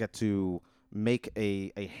 get to make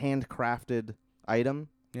a handcrafted item,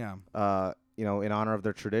 Yeah, in honor of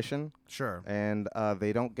their tradition, sure. and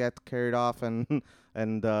they don't get carried off and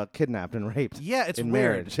kidnapped and raped. Yeah, it's in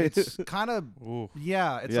weird. marriage. It's kind of, Ooh, it's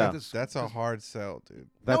Yeah. like this. that's a hard sell, dude.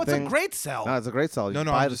 No, it's a great sell. No, it's a great sell. No, You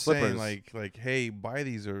no, buy I'm the just slippers. saying, like, hey, buy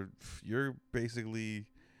these, or you're basically,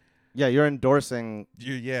 Yeah, you're endorsing.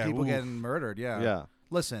 yeah, People ooh. getting murdered, Yeah.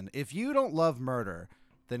 Listen, if you don't love murder,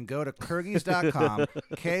 then go to Kyrgyz.com,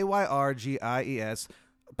 Kyrgyes.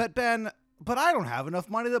 But Ben, I don't have enough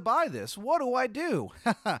money to buy this. What do I do?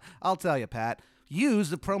 I'll tell you, Pat. Use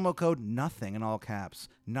the promo code NOTHING in all caps.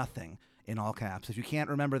 Nothing in all caps. If you can't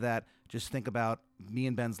remember that, just think about me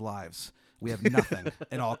and Ben's lives. We have nothing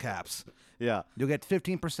in all caps. Yeah. You'll get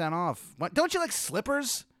 15% off. What, don't you like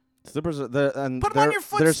slippers? Slippers are and Put 'em on they're- your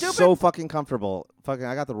foot, They're stupid. so fucking comfortable. Fucking,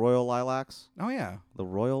 I got the Royal Lilacs. Oh, yeah. The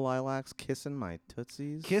Royal Lilacs kissing my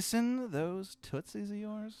tootsies. Kissing those tootsies of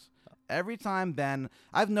yours. Every time Ben,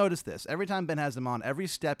 I've noticed this. Every time Ben has them on, every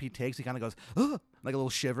step he takes, he kind of goes, ugh, like a little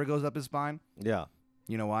shiver goes up his spine. Yeah.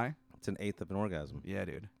 You know why? It's an eighth of an orgasm. Yeah,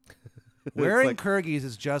 dude. Wearing like- Kyrgyz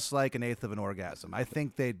is just like an eighth of an orgasm. I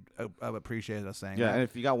think they'd appreciate us saying Yeah, that. and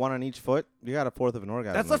if you got one on each foot, you got a fourth of an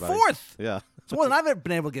orgasm. That's a buddy. fourth. Yeah. It's more than I've ever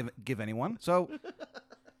been able to give anyone. So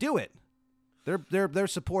do it. They're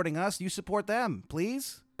supporting us. You support them,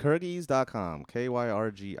 please. Kyrgyz.com.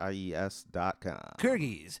 Kyrgyes.com.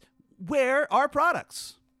 Kyrgyz, wear our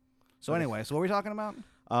products. So anyway, so what are we talking about?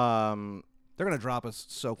 They're gonna drop us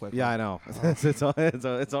so quickly. Yeah, I know. it's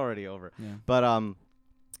already over. Yeah. But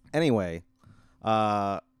anyway,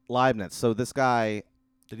 Leibniz. So this guy,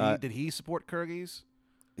 Did he support Kyrgyz?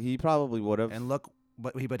 he probably would have. And look,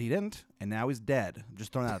 but he didn't, and now he's dead. I'm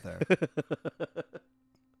just throwing that out there.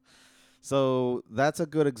 So that's a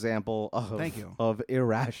good example of Thank you. of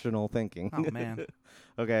irrational thinking. Oh man.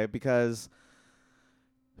 Okay, because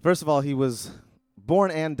first of all, he was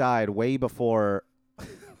born and died way before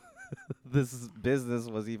this business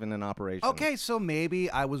was even in operation. Okay, so maybe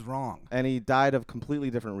I was wrong. And he died of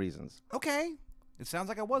completely different reasons. Okay. It sounds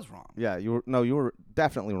like I was wrong. Yeah, you were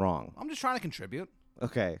definitely wrong. I'm just trying to contribute.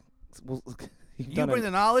 Okay. Well, You bring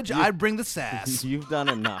the knowledge, I bring the sass. You've done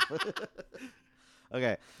enough.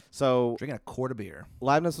 Okay, so Drinking a quart of beer.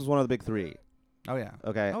 Leibniz was one of the big three. Oh yeah.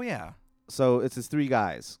 Okay, Oh yeah. so it's his three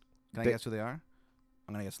guys. Can I guess who they are?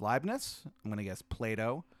 I'm gonna guess Leibniz. I'm gonna guess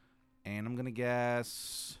Plato, and I'm gonna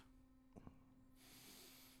guess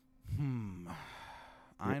Ayn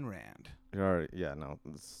Rand. You're already, yeah, no.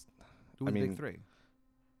 Who was I the mean, big three?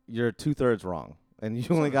 You're 2/3 wrong. and you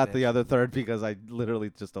Son only of a got the bitch. other third because I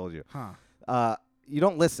literally just told you. Huh. You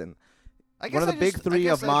don't listen. I guess One of the I big just- I three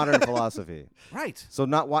guess of I- modern philosophy. Right. So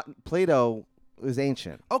not what Plato is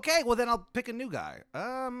ancient. Okay, well then I'll pick a new guy.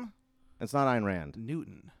 It's not Ayn Rand.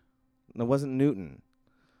 Newton. No, it wasn't Newton.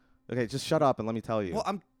 Okay, just shut up and let me tell you. Well,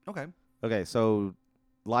 I'm okay. Okay, so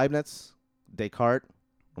Leibniz, Descartes.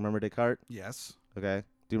 Remember Descartes? Yes. Okay.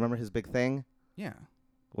 Do you remember his big thing? Yeah.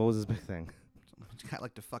 What was his big thing? You got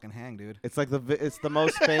like to fucking hang, dude. It's like it's the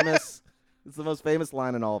most famous. It's the most famous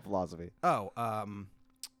line in all of philosophy. Oh,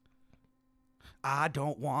 I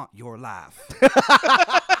don't want your life.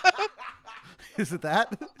 Is it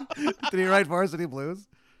that? Did he write Varsity Blues?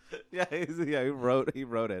 Yeah, he wrote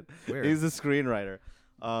it. Weird. He's a screenwriter.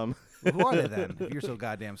 Well, who are they then? If you're so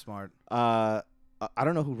goddamn smart. I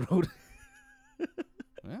don't know who wrote.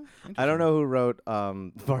 Yeah, I don't know who wrote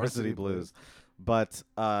Varsity Blues, but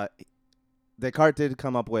Descartes did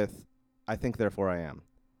come up with, I think, therefore I am.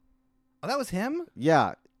 Oh, that was him?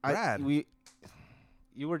 Yeah, Rad.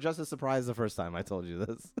 You were just as surprised the first time I told you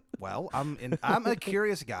this. Well, I'm a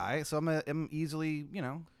curious guy, so I'm easily,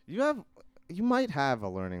 You might have a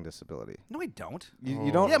learning disability. No, I don't.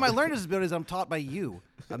 You don't. Yeah, my learning disability is I'm taught by you,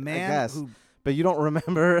 a man guess. who. But you don't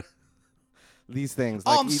remember these things.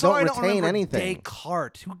 Oh, Like, I'm you sorry, I don't don't retain remember anything.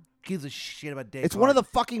 Descartes. Who gives a shit about Descartes? It's one of the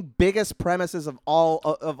fucking biggest premises of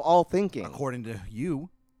all thinking. according to you.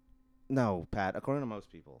 No, Pat. According to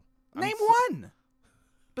most people. Name one.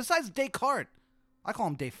 Besides Descartes, I call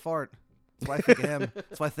him Desfart. That's why I think of him.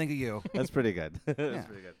 That's why I think of you. That's pretty good. That's Yeah.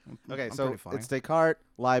 pretty good. Okay, I'm so pretty funny. it's Descartes,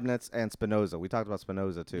 Leibniz, and Spinoza. We talked about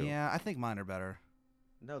Spinoza too. Yeah, I think mine are better.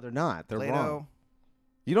 No, they're not. They're Plato. wrong.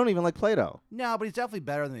 You don't even like Plato. No, but he's definitely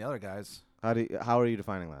better than the other guys. How are you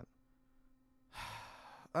defining that?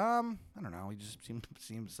 I don't know. He just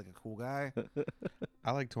seems like a cool guy.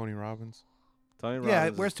 I like Tony Robbins. Tony Robbins. Yeah,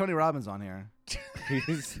 where's Tony Robbins on here?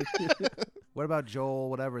 he's What about Joel,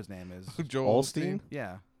 whatever his name is? Joel Osteen?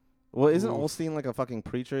 Yeah. Well, isn't Oof. Osteen like a fucking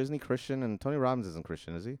preacher? Isn't he Christian? And Tony Robbins isn't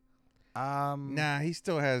Christian, is he? Nah, he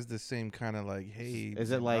still has the same kind of like, hey,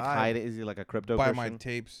 Is it like vibe. Is he like a crypto buy Christian? my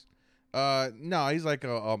tapes. No, he's like a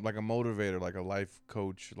motivator, like a life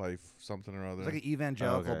coach, life something or other. It's like an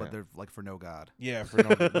evangelical, Okay, but yeah. they're like for no God. Yeah, for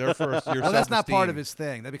no, they're first. Your Well, that's not part of self-esteem. his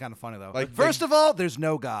thing. That'd be kind of funny though. Like, First of all, there's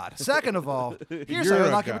no God. Second of all, here's You're how a you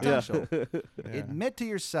unlock your God. potential. Yeah. Admit to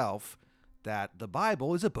yourself that the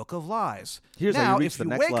Bible is a book of lies. Here's how now, you reach if the you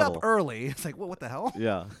next wake level. up early, it's like, well, what the hell?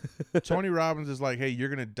 Yeah. Tony Robbins is like, hey, you're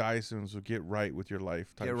gonna die soon, so get right with your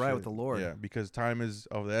life. Type Get right shit. with the Lord. Yeah, because time is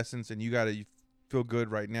of the essence, and you gotta feel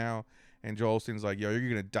good right now. And Joel Osteen's like, yo, you're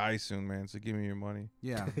gonna die soon, man. So give me your money.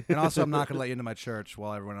 Yeah. And also, I'm not going to let you into my church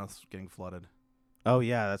while everyone else is getting flooded. Oh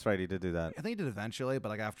yeah, that's right. He did do that. I think he did eventually, but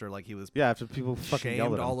like after like he was Yeah, after people fucking yelled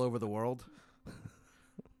shamed at him. all over the world.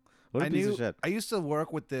 What a I piece knew. of shit. I used to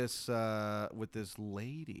work with this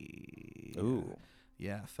lady. Ooh.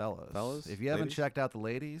 Yeah, fellas. Fellas? If you haven't Ladies? checked out the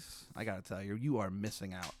ladies, I gotta tell you, you are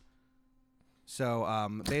missing out. So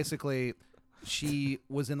basically, she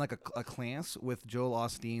was in like a class with Joel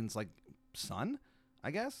Osteen's like son,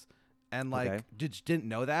 I guess, and like Okay. didn't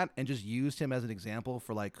know that and just used him as an example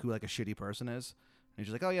for like who like a shitty person is. And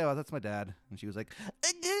she's like, oh yeah, well, that's my dad, and she was like,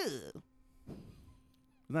 isn't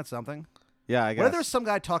that something? Yeah, I guess. What if there was some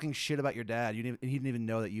guy talking shit about your dad, and he didn't even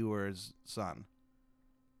know that you were his son?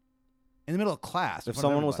 In the middle of class. in If front of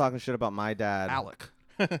someone was everybody. talking shit about my dad, Alec.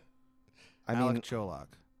 I Alec mean, Cholak.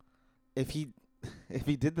 if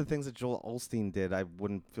he did the things that Joel Osteen did, I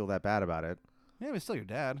wouldn't feel that bad about it. Yeah, but he's still your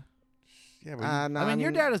dad. Yeah, but No, I mean,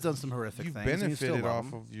 your dad has done some horrific you things. and you still benefited love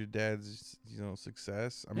off him. of your dad's,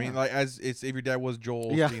 success. I Yeah. mean, like as it's if your dad was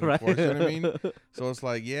Joel Yeah, Osteen, right. of course, you know what I mean. So it's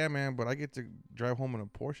like, yeah, man, but I get to drive home in a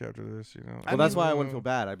Porsche after this, you know. Well, that's why I wouldn't feel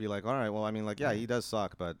bad. I'd be like, all right, well, I mean, like, yeah, he does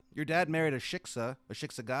suck, but Your dad married a Shiksa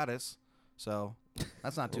goddess, so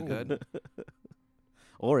that's not too Ooh. good.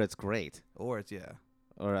 or it's great, Or it's yeah.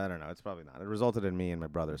 or I don't know. It's probably not. It resulted in me and my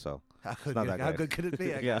brother, so How good, not that how great. good could it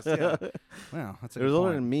be? I yeah. guess. Yeah. Well, that's a It good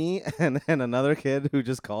resulted point. in me and another kid who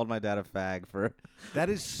just called my dad a fag for That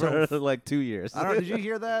is so. like 2 years. I don't. Did you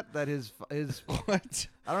hear that? That his. What?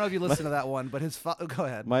 I don't know if you listened to that one, but his. Go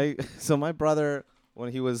ahead. my brother,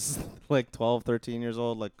 when he was like 12, 13 years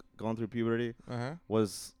old, like going through puberty,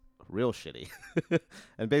 was real shitty.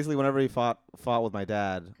 And basically whenever he fought with my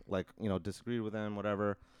dad, like, disagreed with him,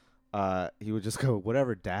 whatever, he would just go,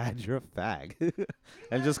 whatever, dad, you're a fag.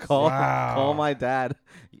 And just call Wow. my dad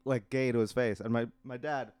like gay to his face. And my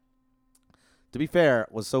dad, to be fair,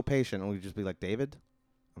 was so patient, and we'd just be like, David,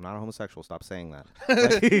 I'm not a homosexual. Stop saying that.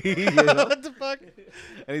 Like, you know? What the fuck?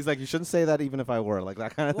 And he's like, you shouldn't say that even if I were. Like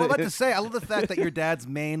that kind of Well, I'm thing. about to say, I love the fact that your dad's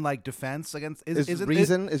main like defense against Is isn't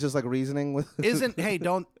reason is just like reasoning with. isn't hey,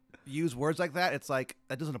 don't use words like that. It's like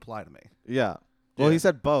that doesn't apply to me. Yeah. Well, Yeah. he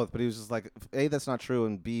said both, but he was just like, A, that's not true,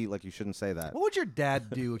 and B, like, you shouldn't say that. What would your dad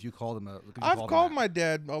do if you called him a? if you I've him called that? my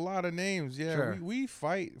dad a lot of names. Yeah, Sure. we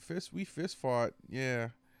fight, we fist fought. Yeah,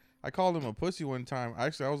 I called him a pussy one time.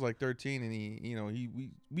 Actually, I was like 13,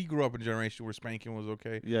 and we grew up in a generation where spanking was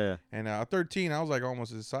okay. Yeah. And 13, I was like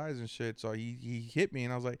almost his size and shit. So he hit me,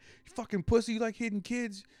 and I was like, "You fucking pussy, you like hitting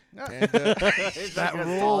kids?" And, That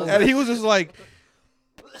rules. and he was just like,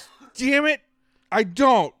 "Damn it, I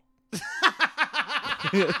don't."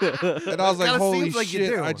 And I was like, Kinda "Holy seems like you shit!"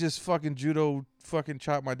 do. I just fucking judo fucking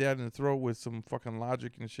chopped my dad in the throat with some fucking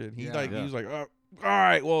logic and shit. He Yeah. he was like, "All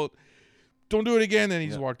right, well, don't do it again." Then he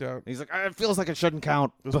just walked out. He's like, it feels like it shouldn't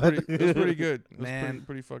count. It was pretty good. It was Man,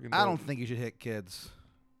 pretty fucking. I dope. don't think you should hit kids.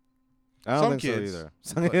 I don't Some think kids.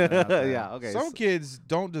 so Putting it out either. there. Yeah, okay. Some kids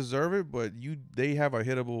don't deserve it, but they have a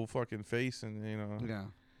hittable fucking face, and Yeah.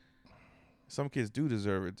 some kids do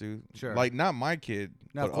deserve it, dude. Sure. Like not my kid,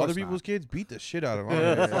 No, of but other course people's not. kids beat the shit out of them. I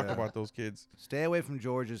don't give a fuck Yeah. about those kids. Stay away from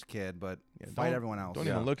George's kid, but Yeah, fight don't- everyone else. Don't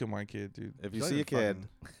Yeah. even look at my kid, dude. If you Don't see a even kid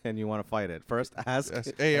fucking- and you want to fight it, first ask,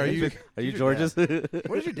 Hey, are you? are you Who's your George's? What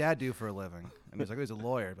does your dad do for a living? And he's like, oh, he's a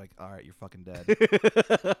lawyer. Like, all right, you're fucking dead.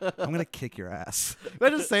 I'm gonna kick your ass. I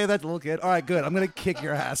just say that to the little kid. All right, good. I'm gonna kick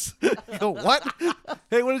your ass. You go, what?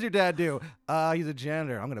 Hey, what does your dad do? He's a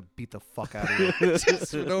janitor. I'm gonna beat the fuck out of you.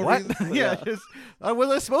 For no what? reason. yeah. Just, what was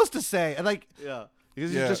I supposed to say? And like, Yeah.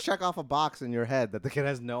 Because Yeah. you just check off a box in your head that the kid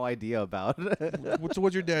has no idea about.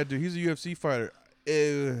 What's your dad do? He's a UFC fighter.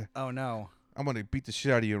 oh no, I'm gonna beat the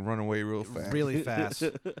shit out of you and run away real fast. really fast.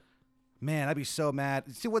 Man, I'd be so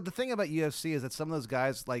mad. See, what the thing about UFC is that some of those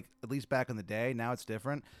guys, like at least back in the day, now it's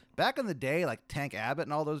different. Back in the day, like Tank Abbott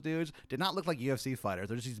and all those dudes did not look like UFC fighters.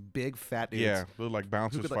 They're just these big fat dudes. Yeah, they're like who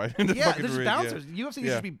bouncers could, like- fighting in the yeah, fucking they're just ring. bouncers. UFC used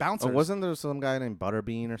Yeah. to be bouncers. Oh, wasn't there some guy named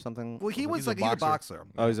Butterbean or something? well, he was He's a like he's a boxer. boxer.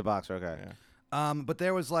 Oh, he's a boxer. Okay. Yeah. But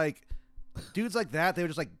there was like dudes like that. They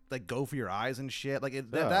would just like go for your eyes and shit. Like Oh,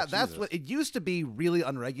 that's Jesus. what it used to be. Really The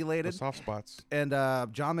unregulated. soft spots. And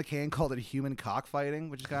John McCain called it human cockfighting,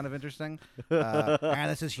 which is kind of interesting. And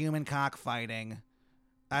this is human cockfighting.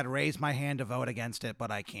 I'd raise my hand to vote against it, but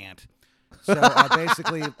I can't. So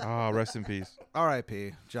basically, Ah, rest in peace.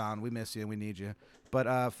 R.I.P. John, we miss you and we need you.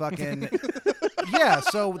 But fucking yeah.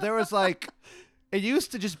 So there was like, it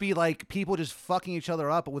used to just be like people just fucking each other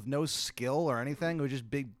up, but with no skill or anything. It was just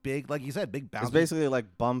big, like you said, big It's bouncers. basically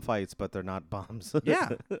like bum fights, but they're not bums. Yeah.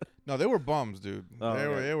 No, they were bums, dude. Oh, they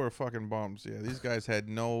okay. were fucking bums. Yeah, these guys had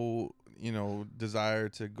no, desire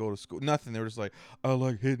to go to school. Nothing. They were just like, I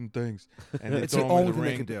like hitting things, and they It's throw the 'em in only the thing they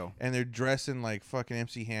ring. could do. And they're dressing like fucking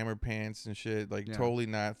MC Hammer pants and shit. Like Yeah. totally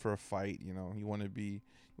not for a fight. You want to be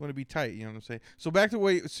tight. You know what I'm saying? So back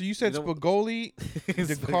to so you said You know- Spagoli,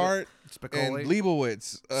 Descartes, and Spicoli.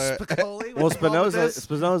 Leibowitz, Spicoli. Well, what's wrong with this?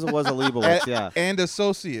 Spinoza was a Leibowitz, yeah. and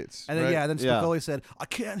associates. And then right? then Yeah. Spicoli said, "I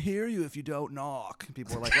can't hear you if you don't knock." And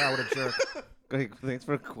people were like, "Wow, what a jerk!" Great, thanks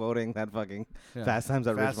for quoting that fucking Yeah. Fast Times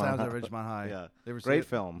at Fast Ridgemont Times High. at Ridgemont High. Yeah, You ever see great it?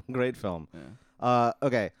 film, great film. Yeah.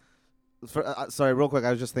 Okay. Sorry, real quick.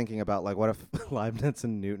 I was just thinking about like, what if Leibniz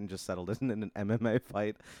and Newton just settled in an MMA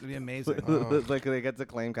fight? It'd be amazing. Oh. Like they get to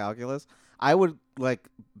claim calculus. I would like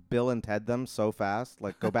Bill and Ted them so fast,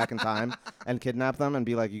 like go back in time and kidnap them and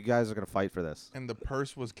be like, "You guys are gonna fight for this." And the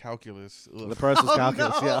purse was calculus. Ugh. The purse is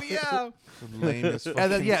calculus. Oh, no, yeah. The lamest And then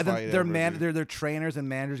fucking fight then ever, dude. their trainers and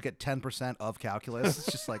managers get 10% of calculus.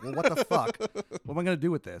 It's just like, well, what the fuck? What am I gonna do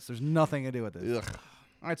with this? There's nothing to do with this. Ugh.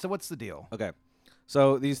 All right, so what's the deal? Okay.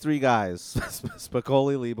 So these three guys,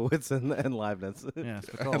 Spicoli, Leibowitz, and Leibniz. Yeah, And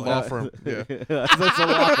Spicoli. law firm. Yeah. That's a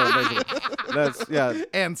law firm, basically. That's yeah.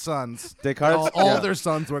 and sons. Descartes. All yeah. their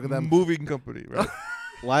sons work with them. Moving company, right?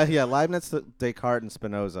 Leibniz, Descartes, and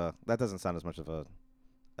Spinoza. That doesn't sound as much of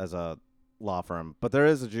a law firm, but there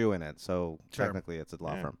is a Jew in it, so Sure. technically it's a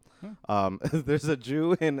law Yeah. firm. There's a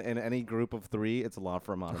Jew in any group of three, it's a law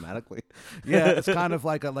firm automatically. Yeah, it's kind of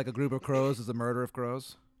like a group of crows is a murder of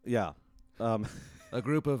crows. Yeah. A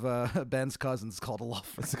group of Ben's cousins called a law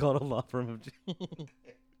firm. It's called a law firm of Jews.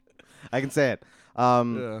 I can say it.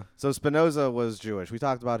 So Spinoza was Jewish. We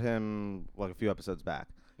talked about him like a few episodes back.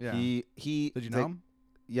 Yeah. He Did you know him?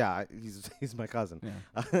 Yeah, he's my cousin.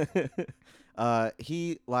 Yeah.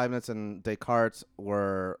 Leibniz, and Descartes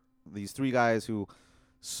were these three guys who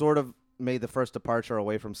sort of made the first departure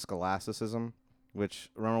away from scholasticism, which,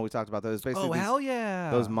 remember we talked about that? It was basically Oh, hell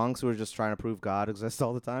yeah. those monks who were just trying to prove God exists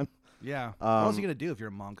all the time. Yeah. What else are you going to do if you're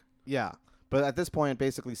a monk? Yeah. But at this point,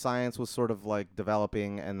 basically, science was sort of like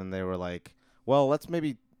developing, and then they were like, well, let's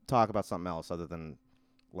maybe talk about something else other than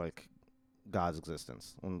like God's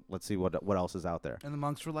existence. And let's see what else is out there. And the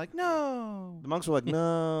monks were like, no. The monks were like,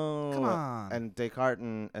 no. Come on. And Descartes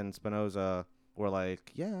and Spinoza were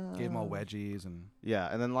like, yeah. Gave them all wedgies and. Yeah,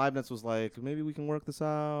 and then Leibniz was like, maybe we can work this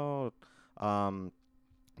out.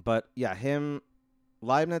 But yeah,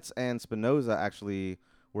 Leibniz and Spinoza actually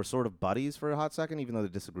were sort of buddies for a hot second, even though they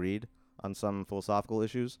disagreed on some philosophical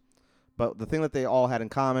issues. But the thing that they all had in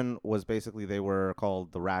common was basically they were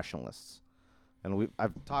called the rationalists. And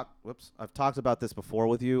I've talked about this before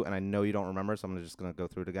with you, and I know you don't remember, so I'm just going to go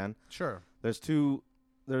through it again. Sure.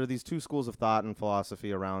 There are these two schools of thought and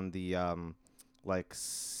philosophy around the like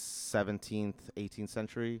 17th, 18th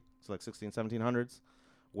century, so like 1700s,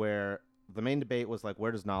 where the main debate was like,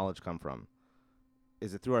 where does knowledge come from?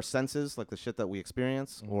 Is it through our senses, like the shit that we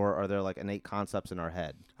experience, or are there like innate concepts in our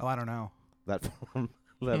head Oh, I don't know. that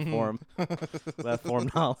form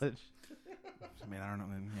knowledge? I mean, I don't know.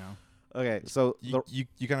 Okay, so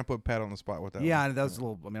You kind of put Pat on the spot with that. Yeah, one. that was a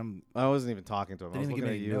little. I mean, I wasn't even talking to him. I was Didn't even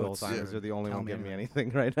looking at give me you the whole notes. time because Yeah. you're the only Tell one me giving me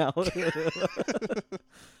everything. anything right now.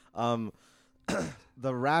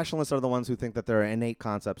 The rationalists are the ones who think that there are innate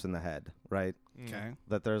concepts in the head, right? okay.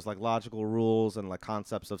 That there's like logical rules and like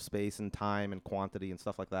concepts of space and time and quantity and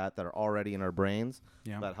stuff like that that are already in our brains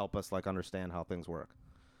Yeah. that help us like understand how things work.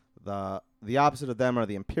 The opposite of them are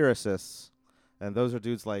the empiricists, and those are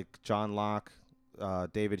dudes like John Locke,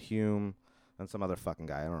 David Hume, and some other fucking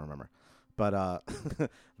guy. I don't remember. But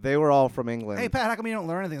they were all from England. Hey, Pat, how come you don't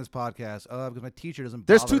learn anything in this podcast? Oh, because my teacher doesn't.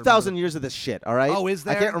 There's bother 2,000 years of this shit, all right? Oh, is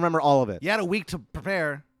I there? can't remember all of it. You had a week to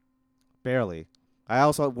prepare. Barely. I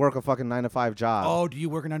also work a fucking 9-to-5 job. Oh, do you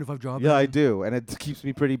work a 9-to-5 job? Yeah, I do, and it keeps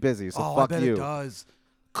me pretty busy, so Oh, fuck I bet you. it does.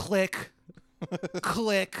 Click.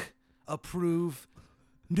 Click. Approve.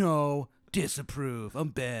 No. Disapprove. I'm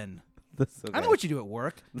Ben. That's I know okay. what you do at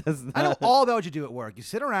work. That's I know not- all about what you do at work. You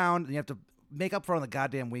sit around and you have to make up for it on the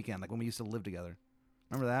goddamn weekend, like when we used to live together.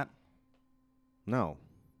 Remember that? No.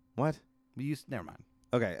 What? Never mind.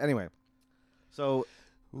 Okay, anyway. So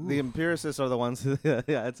the empiricists are the ones who, yeah,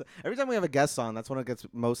 it's every time we have a guest on, that's when it gets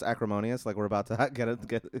most acrimonious, like we're about to get a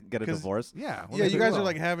 'Cause- divorce. Yeah. well, Yeah, maybe you we guys are will.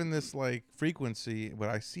 like having this like frequency, but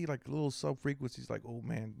I see like little sub frequencies. Like, oh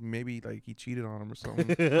man, maybe like he cheated on him or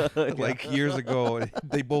something. Like years ago, and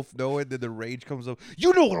they both know it. Then the rage comes up.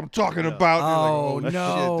 You know what I'm talking Yeah. about? Oh, And you're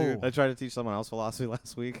like, no. shit, I tried to teach someone else philosophy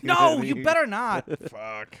last week. No, you better not. dude.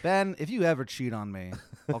 Fuck. Ben, if you ever cheat on me,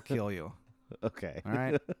 I'll kill you. Okay. All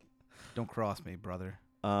right? Don't cross me, brother.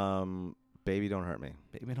 Baby, don't hurt me.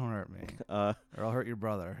 Baby, don't hurt me. Uh, Or I'll hurt your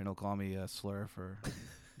brother, and he'll call me a slur for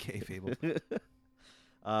gay fable. he's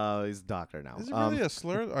a doctor now. Is it really a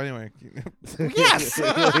slur? Anyway, Yes!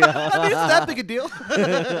 I mean, it's that big a deal.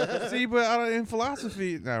 see, but I don't, in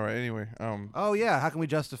philosophy, all right. Anyway, Oh, yeah. How can we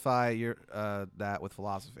justify your that with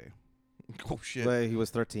philosophy? oh shit. But he was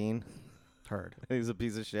 13. Heard. He's a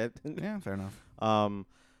piece of shit. Yeah, fair enough.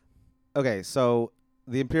 Okay, so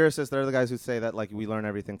the empiricists, they're the guys who say that like we learn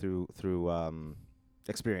everything through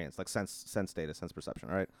experience, like sense data, sense perception.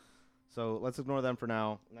 All right. So let's ignore them for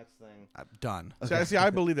now. Next thing. I'm done. See, I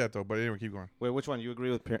believe that though. But anyway, keep going. Wait, which one? You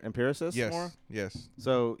agree with empiricists Yes. more? Yes.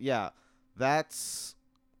 So yeah, that's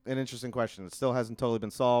an interesting question. It still hasn't totally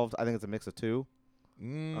been solved. I think it's a mix of two.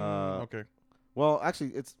 Okay. Well,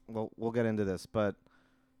 actually, we'll get into this, but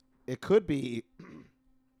it could be.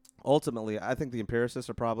 Ultimately, I think the empiricists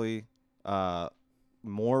are probably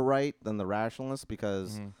more right than the rationalists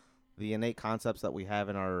because Mhm. the innate concepts that we have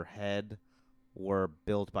in our head were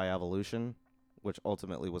built by evolution, which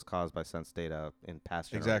ultimately was caused by sense data in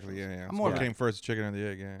past generations. Exactly. Yeah. Yeah. I'm So more what of a- came first, the chicken and the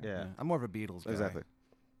egg? Yeah. Yeah. I'm more of a Beatles guy. Exactly.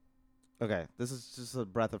 Okay, this is just a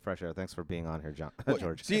breath of fresh air. Thanks for being on here, John. Well,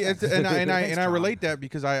 George. See, and I Thanks, John. relate that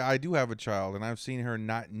because I do have a child and I've seen her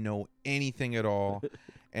not know anything at all,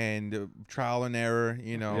 and trial and error.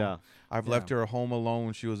 You know, Yeah. I've Yeah. left her home alone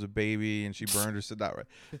when she was a baby and she burned herself. Not right,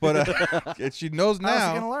 but and she knows How's she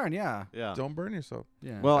now. gonna learn? Yeah. Yeah. Don't burn yourself.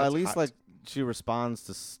 Yeah. Well, at That's least hot. like she responds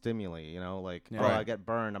to stimuli. You know, like Yeah. oh, Right. I get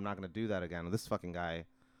burned. I'm not gonna do that again. This fucking guy.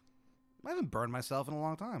 I haven't burned myself in a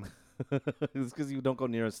long time. It's because you don't go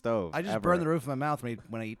near a stove. I just ever. burn the roof of my mouth when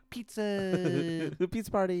I eat pizza. Pizza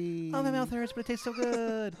party. Oh, my mouth hurts, but it tastes so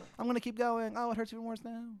good. I'm gonna keep going. Oh, it hurts even worse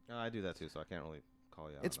now. No, I do that too, so I can't really call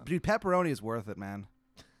you out. It's on dude, pepperoni is worth it, man.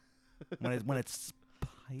 when it's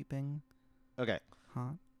piping that. Okay,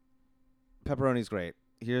 hot. pepperoni's great.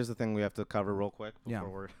 Here's the thing we have to cover real quick Yeah.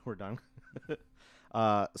 before we're done.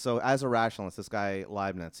 So as a rationalist, this guy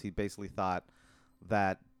Leibniz, he basically thought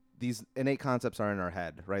that these innate concepts are in our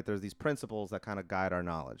head, right? There's these principles that kind of guide our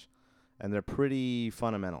knowledge, and they're pretty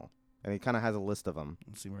fundamental. and he kind of has a list of them.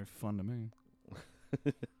 Doesn't seem very fun to me.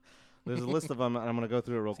 There's a list of them, and I'm gonna go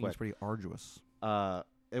through it real Seems quick. pretty arduous.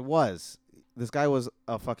 It was. This guy was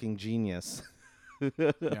a fucking genius.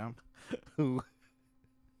 Yeah. Who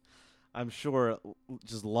I'm sure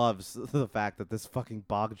just loves the fact that this fucking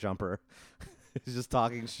bog jumper is just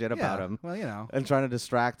talking shit about Yeah, him Well, you know. and trying to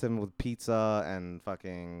distract him with pizza and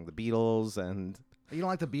fucking the Beatles and. You don't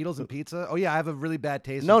like the Beatles and pizza? Oh, yeah, I have a really bad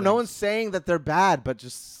taste. No, in no things. one's saying that they're bad, but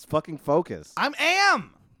just fucking focus. I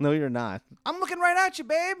am! No, you're not. I'm looking right at you,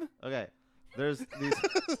 babe. Okay. There's these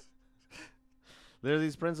there are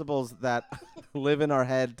these principles that live in our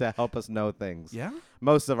head to help us know things. Yeah?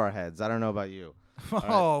 Most of our heads. I don't know about you.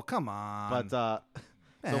 Oh, come on. But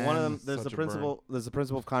so one of them Man, there's the such a burn.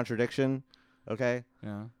 principle of contradiction, okay?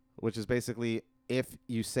 Yeah. Which is basically if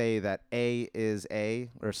you say that A is A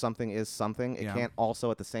or something is something, it Yeah. can't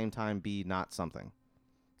also at the same time be not something.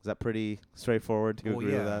 Is that pretty straightforward? Do you Well,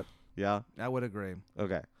 agree with yeah. that? Yeah? I would agree.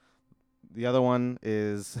 Okay. The other one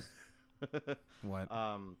is What?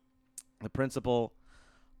 the principle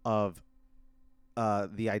of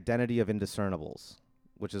the identity of indiscernibles,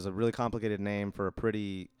 which is a really complicated name for a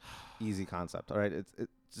pretty easy concept. All right,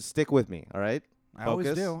 just stick with me. All right, I always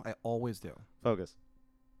focus. do. I always do. focus.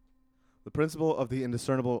 The principle of the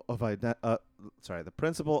indiscernible of the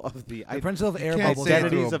principle of the The principle of air can't bubbles. say in our it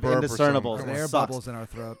through identities a of burp or something. indiscernibles. Come There's on. air sucks. bubbles in our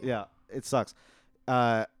throat. Yeah, it sucks.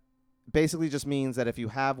 Basically just means that if you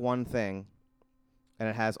have one thing and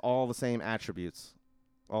it has all the same attributes,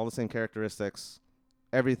 all the same characteristics,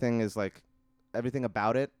 everything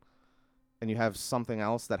about it, and you have something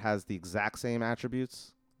else that has the exact same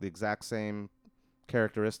attributes, the exact same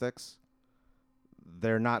characteristics,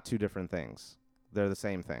 they're not two different things. They're the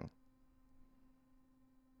same thing.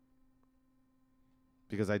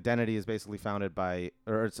 Because identity is basically founded by,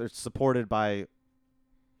 or it's supported by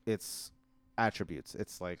its attributes.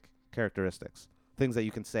 It's like characteristics, things that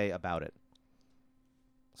you can say about it.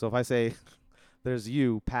 So if I say there's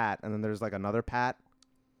you, Pat, and then there's like another Pat.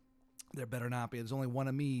 There better not be. There's only one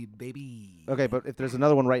of me, baby. Okay, but if there's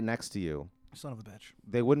another one right next to you, Son of a bitch.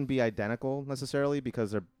 they wouldn't be identical necessarily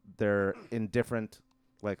because they're in different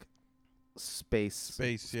like space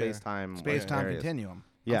yeah. time Space-time areas. continuum.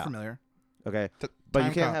 Yeah. I'm familiar. Okay, but you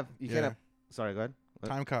Time can't cop. have Yeah. can't have. Sorry, go ahead.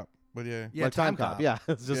 Time cop. But yeah, Yeah, like time cop. Yeah,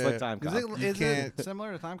 it's just Yeah. like time cop. Is You it can't-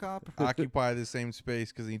 similar to Time Cop? occupy the same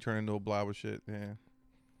space because he turned into a blob of shit. Yeah.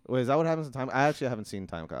 Wait, is that what happens in time? I actually haven't seen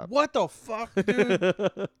Time Cop. What the fuck, dude?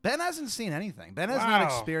 Ben hasn't seen anything. Ben has not Wow.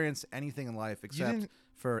 experienced anything in life except didn't-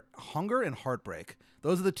 for hunger and heartbreak.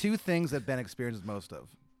 Those are the two things that Ben experiences most of.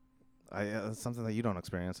 It's something that you don't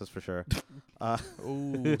experience, that's for sure.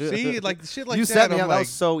 Ooh, see, like shit like you that. set me I'm up. That like, was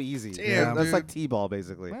so easy. damn, That's dude. like T-ball,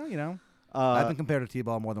 basically. Well, you know, I've been compared to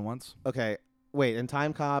T-ball more than once. Okay, wait. In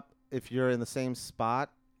Time Cop, if you're in the same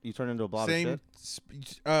spot, you turn into a blob of same.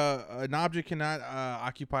 shit? An object cannot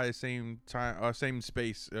occupy the same time, same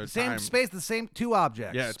space. Same time. space, the same two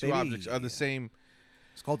objects. Yeah, two baby. objects are the same.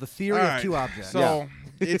 It's called the theory All of right, two objects. So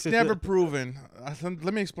it's never proven.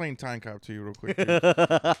 Let me explain Time Cop to you real quick. dude.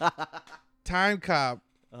 Time Cop,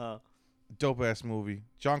 dope ass movie.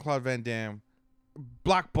 Jean-Claude Van Damme,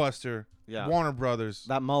 blockbuster. Yeah. Warner Brothers.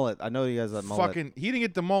 That mullet. I know he has that mullet. Fucking, he didn't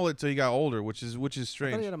get the mullet till he got older, which is I thought he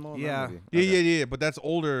strange. had a mullet in Yeah. that movie. Yeah, Okay. yeah, but that's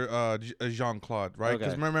older Jean-Claude, right?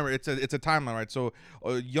 Because Okay. remember, it's a timeline, right? So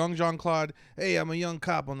young Jean-Claude, hey, I'm a young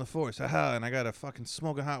cop on the force, haha, and I got a fucking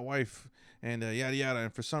smoking hot wife, and yada yada,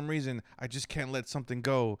 and for some reason, I just can't let something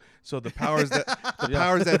go. So the powers that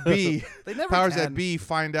powers that be, They never powers can. that be,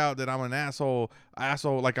 find out that I'm an asshole,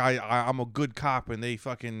 like I'm a good cop, and they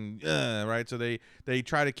fucking right. So they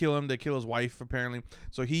try to kill him. They kill his wife apparently.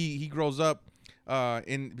 So he grows up.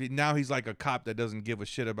 And now he's like a cop that doesn't give a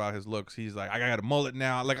shit about his looks. He's like, I got a mullet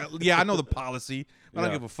now. Like, yeah, I know the policy. I don't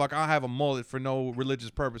Yeah. give a fuck. I'll have a mullet for no religious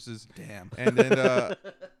purposes. Damn. And then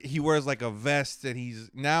he wears like a vest, and he's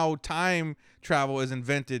now time travel is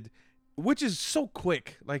invented, which is so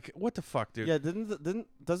quick. Like, what the fuck, dude? Yeah,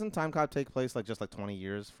 doesn't Time Cop take place like just like 20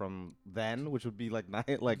 years from then, which would be like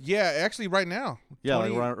Yeah, actually, right now. Yeah,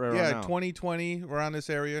 like right around yeah, now. 2020, around this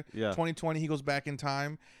area. Yeah. 2020, he goes back in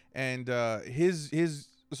time, and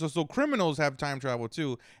so criminals have time travel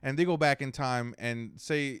too, and they go back in time and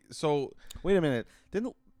say so. Wait a minute.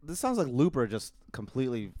 This sounds like Looper just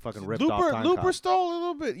completely fucking ripped off Time Looper Cop. stole a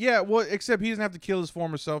little bit. Yeah, well, except he doesn't have to kill his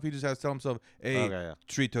former self. He just has to tell himself, "Hey, Okay, yeah.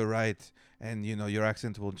 treat her right, and your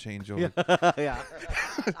accent will change over." Yeah.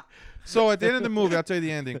 So at the end of the movie, I'll tell you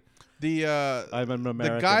the ending. I'm an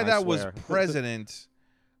American, The guy I that was swear. president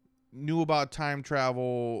knew about time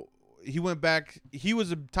travel. He went back. He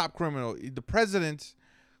was a top criminal. The president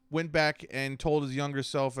went back and told his younger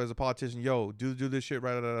self as a politician, "Yo, do this shit,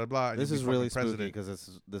 right, blah, blah, blah." And This you'd is be really fucking spooky president.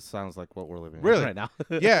 because this sounds like what we're living in Really? right now.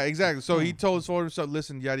 Yeah, exactly. So he told his forward himself,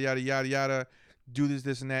 "Listen, yada yada yada yada, do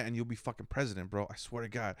this and that, and you'll be fucking president, bro. I swear to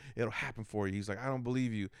God, it'll happen for you." He's like, "I don't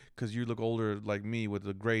believe you because you look older like me with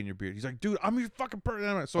the gray in your beard." He's like, "Dude, I'm your fucking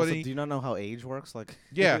president." So Also, then he, do you not know how age works? Like,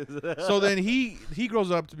 yeah. So then he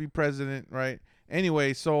grows up to be president, right?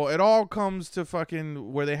 Anyway, so it all comes to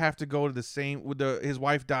fucking where they have to go to the same. With his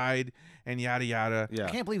wife died and yada yada. yeah. I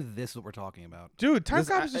can't believe this is what we're talking about. Dude, Time This-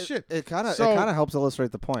 Cop is the shit. It kind of So- helps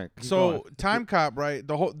illustrate the point. Keep So going. Time Cop, right?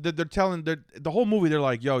 The whole they're telling the whole movie. They're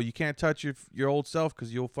like, "Yo, you can't touch your old self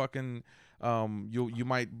because you'll fucking you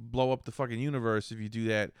might blow up the fucking universe if you do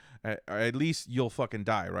that. Or at least you'll fucking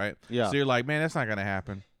die, right?" Yeah. So you're like, "Man, that's not gonna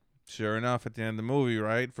happen." Sure enough, at the end of the movie,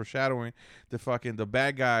 right, foreshadowing, the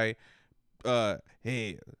bad guy,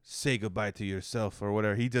 hey, say goodbye to yourself or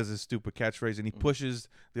whatever. He does his stupid catchphrase and he pushes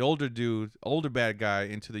the older bad guy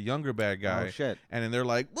into the younger bad guy. Oh shit! And then they're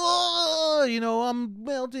like, "Whoa, I'm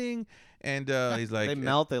melting." And he's like, They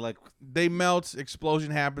melt. They like. They melt.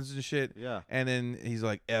 Explosion happens and shit. Yeah. And then he's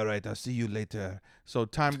like, "All right, I'll see you later." So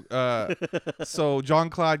so John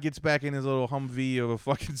Claude gets back in his little Humvee of a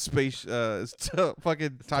fucking space,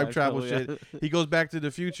 fucking time travel yeah. shit. He goes back to the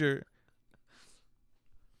future.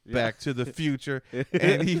 Back to the future,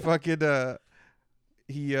 and he fucking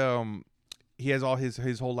he has all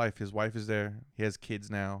his whole life. His wife is there. He has kids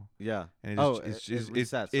now, Yeah. and Oh, it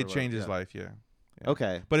resets or whatever, changes yeah. life. Yeah.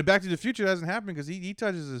 Okay. But in Back to the Future, it doesn't happen because he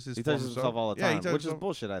touches his He former touches self. himself all the Yeah, he time, touches which is himself.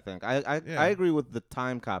 bullshit. I think. I Yeah. agree with the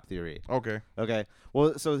time cop theory. Okay. Okay.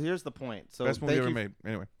 Well, so here's the point. So Best movie thank ever you, made.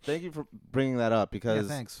 Anyway. thank you for bringing that up Yeah, because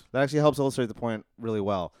thanks. that actually helps illustrate the point really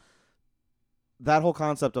well. That whole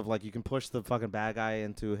concept of like you can push the fucking bad guy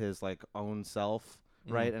into his like own self,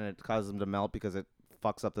 right, and it causes him to melt because it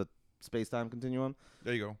fucks up the space-time continuum.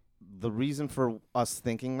 There you go. The reason for us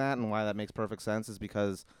thinking that and why that makes perfect sense is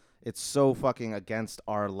because it's so fucking against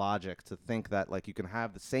our logic to think that like you can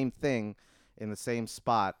have the same thing in the same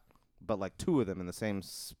spot, but like two of them in the same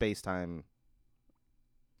space-time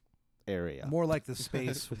area. More like the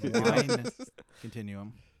space wine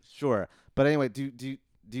continuum. Sure, but anyway, do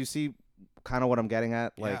you see kind of what I'm getting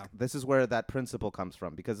at? Like Yeah. this is where that principle comes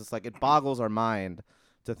from because it's like it boggles our mind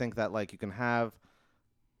to think that like you can have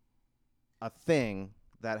a thing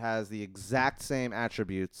that has the exact same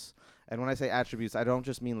attributes. And when I say attributes, I don't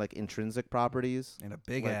just mean like intrinsic properties. And a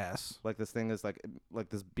big Like- ass. Like this thing is like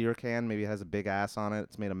this beer can, maybe it has a big ass on it.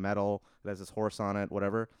 It's made of metal. It has this horse on it,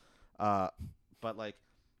 whatever. But like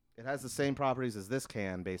it has the same properties as this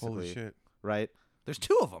can, basically, Holy shit. right? There's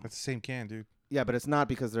two of them. That's the same can, dude. Yeah, but it's not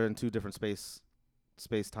because they're in two different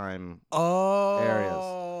space-time.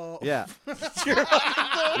 Oh. Yeah.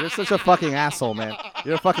 You're such a fucking asshole, man.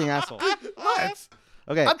 You're a fucking asshole. What?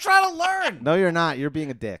 Okay. I'm trying to learn. No, you're not. You're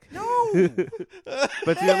being a dick. No.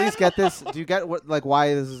 But do you at least get this? Do you get what like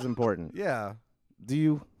why this is important? Yeah. Do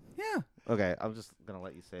you? Yeah. Okay, I'm just gonna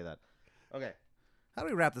let you say that. Okay. How do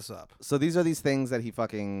we wrap this up? So these are these things that he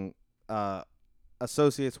fucking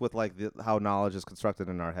associates with like how knowledge is constructed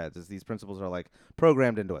in our heads. Is these principles are like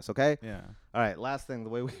programmed into us. Okay. Yeah. All right. Last thing, the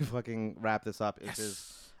way we fucking wrap this up is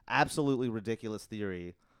this absolutely ridiculous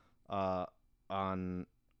theory on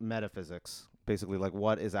metaphysics. Basically, like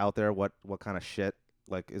what is out there, what kind of shit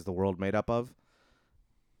like is the world made up of.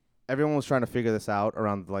 Everyone was trying to figure this out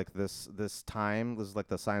around like this time. This is like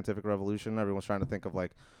the scientific revolution. Everyone's trying to think of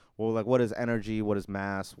like, well, like what is energy, what is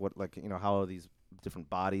mass, what like how are these different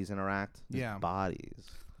bodies interact? These Yeah. bodies.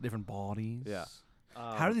 Different bodies. Yeah.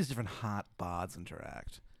 How do these different hot bods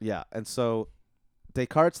interact? Yeah, and so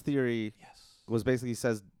Descartes' theory was basically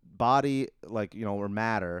says body, like or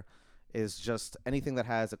matter, is just anything that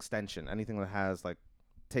has extension, anything that has like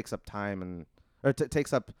takes up time or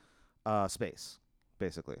takes up space,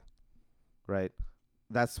 basically, right?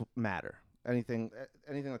 That's matter. Anything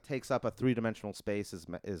that takes up a three-dimensional space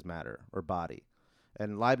is matter or body.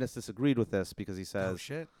 And Leibniz disagreed with this because he says, Oh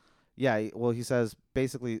shit. yeah, he says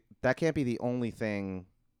basically that can't be the only thing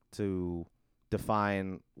to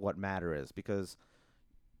define what matter is, because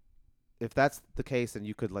if that's the case, then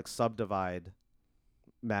you could like subdivide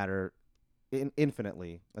matter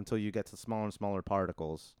infinitely until you get to smaller and smaller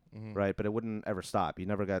particles, Mhm. right? But it wouldn't ever stop. You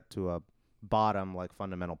never get to a bottom like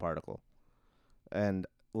fundamental particle. And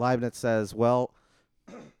Leibniz says, well,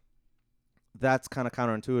 that's kind of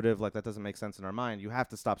counterintuitive. Like that doesn't make sense in our mind. You have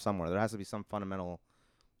to stop somewhere. There has to be some fundamental,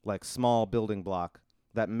 like small building block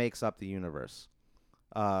that makes up the universe.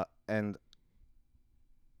 And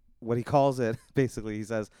what he calls it, basically, he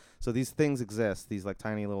says, so these things exist, these like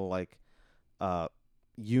tiny little like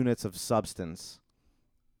units of substance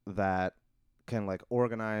that can like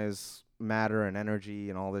organize matter and energy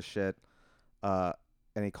and all this shit. And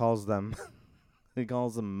he calls them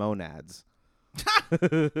monads.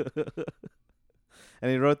 And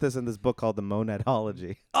he wrote this in this book called The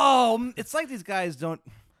Monadology. Oh, it's like these guys don't.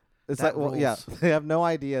 It's That like, well, yeah, rules. they have no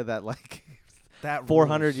idea that like That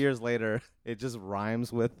 400 rules. years later, it just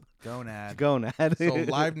rhymes with Gonad. gonad.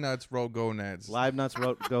 So Leibniz wrote gonads. Leibniz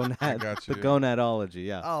wrote gonad, got you, the yeah. gonadology,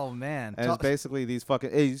 yeah. Oh man. And it's basically these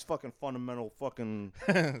fucking fundamental fucking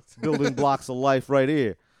building blocks of life right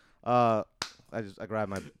here. I grabbed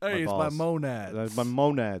my Hey, it's my balls. monads. My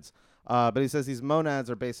monads. But he says these monads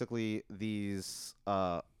are basically these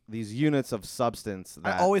units of substance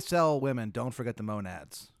I that always tell women, don't forget the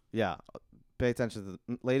monads. yeah. Pay attention to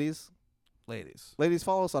the ladies. Ladies. Ladies,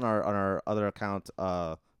 follow us on our other account,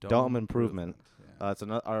 Dome Improvement. Yeah. It's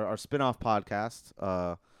our spin-off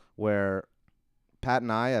podcast where Pat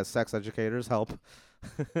and I, as sex educators, help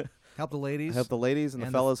Help the ladies. help the ladies and the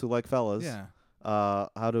and the fellas who like fellas Yeah.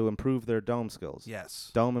 how to improve their dome skills. Yes.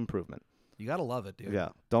 Dome Improvement. You gotta love it, dude. Yeah.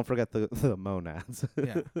 Don't forget the monads.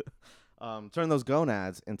 Yeah. Turn those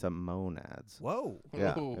gonads into monads. Whoa.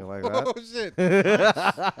 Yeah. Oh, You like that? oh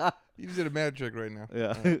shit! You just did a mad trick right now.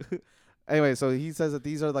 Yeah. Anyway, so he says that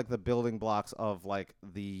these are like the building blocks of like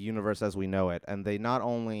the universe as we know it, and they not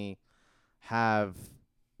only have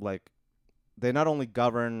like they not only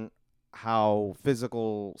govern how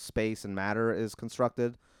physical space and matter is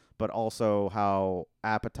constructed, but also how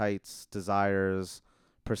appetites, desires,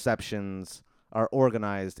 perceptions are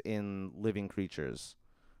organized in living creatures.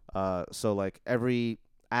 So like every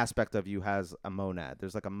aspect of you has a monad.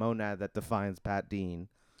 There's like a monad that defines Pat Dean.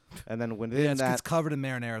 And then within Yeah, that it's covered in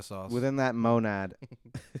marinara sauce. within that monad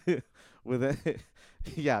within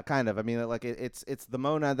yeah, kind of. I mean like it's the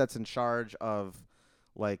monad that's in charge of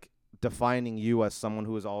like defining you as someone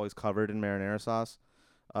who is always covered in marinara sauce.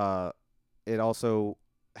 It also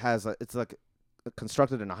has it's like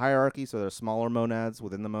constructed in a hierarchy, so there's smaller monads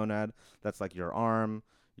within the monad. That's like your arm,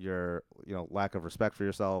 your lack of respect for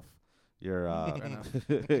yourself, your Fair enough.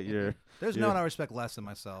 your There's Yeah. no one I respect less than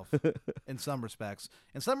myself. In some respects.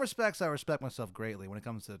 In some respects, I respect myself greatly. When it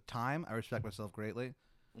comes to time, I respect myself greatly.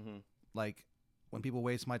 Like, when people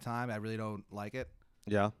waste my time, I really don't like it.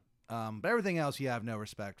 yeah. But everything else, yeah, I have no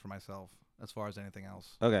respect for myself as far as anything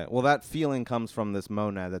else. Okay. Well, that feeling comes from this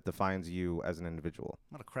monad that defines you as an individual.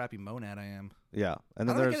 What a crappy monad I am. Yeah. And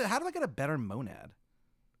How then do, there's how do I get a better monad?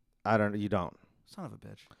 you don't. Son of a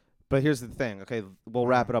bitch. But here's the thing. Okay, we'll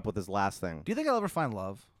wrap it up with this last thing. Do you think I'll ever find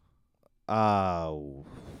love?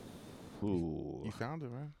 Ooh. You found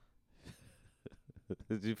it, man.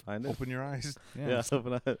 Did you find it? Open your eyes. Yeah.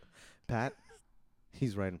 Open up. Pat,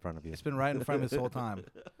 he's right in front of you. It's been right in front of me this whole time.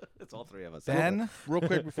 It's all three of us. Ben, Real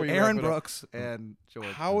quick before you Aaron wrap it up, Brooks, and George.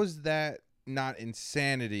 how is that not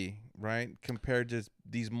insanity, right? Compared to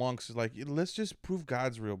these monks, like let's just prove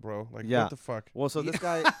God's real, bro. Like Yeah. what the fuck? Well, so this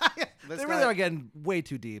guy. They really are getting way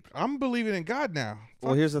too deep. I'm believing in God now.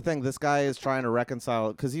 Well, here's the thing. This guy is trying to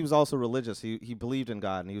reconcile because he was also religious. He believed in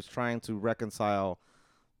God, and he was trying to reconcile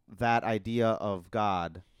that idea of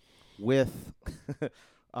God with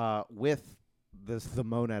with the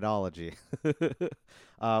monadology,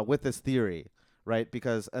 with this theory, right?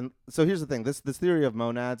 Because so here's the thing. This theory of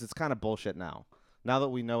monads, it's kind of bullshit now. Now that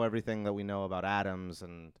we know everything that we know about atoms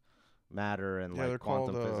and matter and Yeah, they're like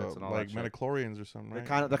called quantum physics and all like that shit. midichlorians or something, right?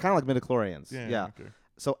 They're kind of like midichlorians. Yeah. Okay.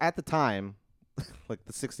 So at the time, like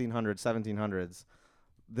the 1600s, 1700s,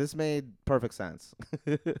 this made perfect sense.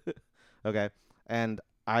 Okay? And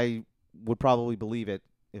I would probably believe it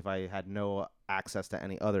if I had no access to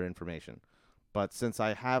any other information. But since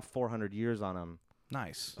I have 400 years on them,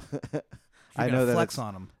 Nice. I You're know gonna that flex it's-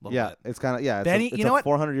 on him. A little yeah, bit. it's kind of it's Benny, it's you know a what?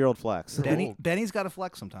 400-year-old flex. Benny- Benny's got to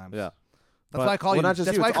flex sometimes. Yeah. That's But- why I call well, you. not just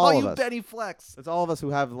That's you, why I it's call all you of us. Benny Flex. It's all of us who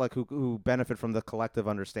have like who benefit from the collective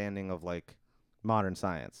understanding of like modern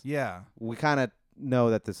science. Yeah. We kind of know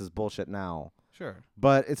that this is bullshit now. Sure.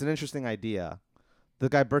 But it's an interesting idea. The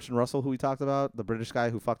guy Bertrand Russell, who we talked about, the British guy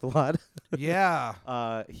who fucked a lot, Yeah.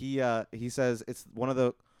 he says it's one of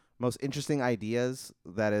the most interesting ideas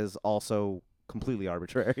that is also completely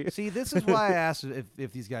arbitrary. See, this is why I asked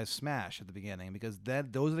if these guys smash at the beginning, because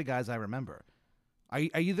those are the guys I remember. I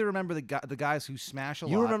either remember the guys who smash a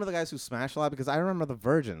lot. You remember the guys who smash a lot? Because I remember the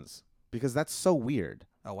virgins. Because that's so weird.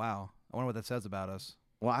 Oh wow. I wonder what that says about us.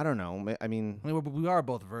 Well, I don't know. I mean, I mean, we are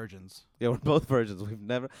both virgins. yeah, we're both virgins.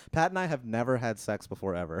 Pat and I have never had sex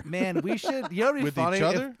before ever. Man, we should. You know what'd be With funny? each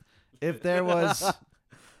other? If there was. Well,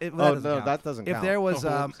 Oh, doesn't no, count. that doesn't If count. there was,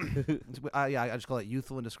 Oh. yeah, I just call it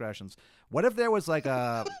youthful indiscretions. What if there was like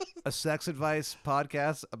a sex advice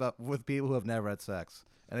podcast with people who have never had sex,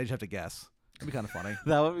 and they just have to guess? It'd be kind of funny.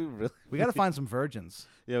 That would be really. We got to find some virgins.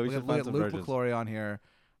 Yeah, we We should got find some Luke virgins. McClory on here,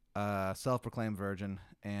 self-proclaimed virgin,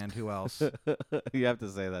 and who else? You have to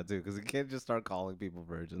say that too, because you can't just start calling people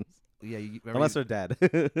virgins Yeah, unless they're dead.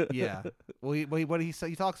 yeah. Well,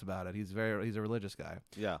 he talks about it. He's a religious guy.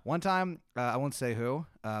 Yeah. One time, I won't say who,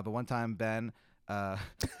 but one time Ben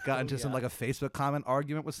got into some like a Facebook comment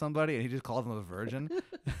argument with somebody, and he just called him a virgin.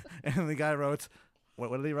 And the guy wrote,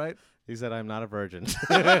 what did he write? He said, "I'm not a virgin."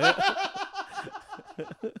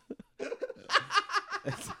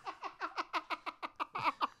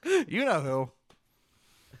 You know who?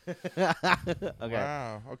 Okay.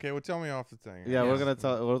 Wow. Okay. Well, tell me off the thing. Yeah, we're Yes. gonna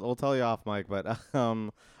tell. We'll tell you off, Mike. But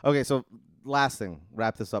okay. So last thing,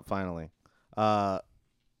 wrap this up finally.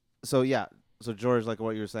 So yeah. So George, like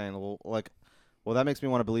what you were saying, well, that makes me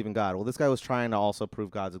want to believe in God. Well, this guy was trying to also prove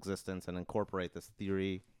God's existence and incorporate this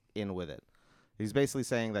theory in with it. He's basically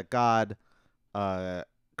saying that God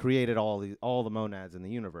created all the monads in the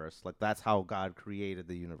universe. Like that's how God created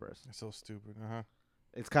the universe. It's so stupid.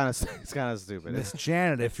 It's kind of stupid. Miss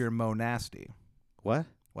Janet, if you're monasty. What?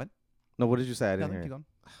 What? No, what did you say? I didn't Nothing, hear. keep You. going.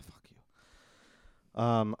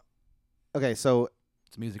 Fuck you. Okay, so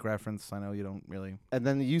It's a music reference. I know you don't really. and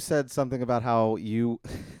then you said something about how you.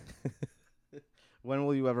 When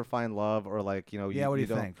will you ever find love, or like Yeah, what do you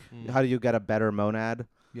don't- think? How do you get a better monad?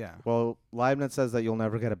 Yeah. Well, Leibniz says that you'll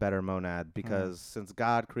never get a better monad because since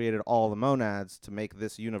God created all the monads to make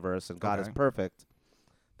this universe and God is Okay. perfect,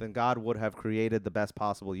 then God would have created the best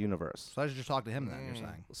possible universe. So I should just talk to him then, you're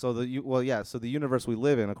saying. So so the universe we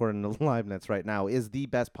live in, according to Leibniz right now, is the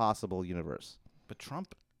best possible universe But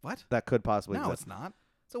Trump, what? that could possibly No, exist. it's not.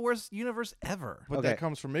 It's the worst universe ever. But Okay. that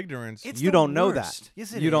comes from ignorance. It's You the don't know worst. that.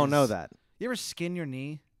 Yes, it You don't know is. that. You ever skin your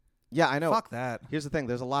knee? Yeah, I know. Fuck that. Here's the thing.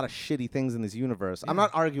 There's a lot of shitty things in this universe. I'm Yeah.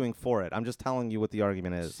 not arguing for it. I'm just telling you what the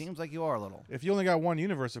argument is. Seems like you are a little. If you only got one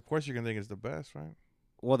universe, of course you're gonna think it's the best, right?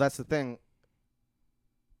 Well, that's the thing.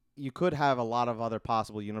 You could have a lot of other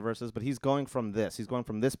possible universes, but he's going from this. He's going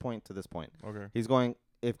from this point to this point. Okay. He's going,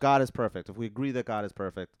 if God is perfect, if we agree that God is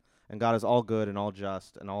perfect, and God is all good and all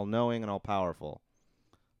just and all knowing and all powerful,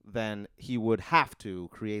 then he would have to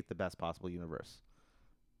create the best possible universe.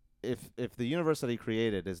 If the universe that he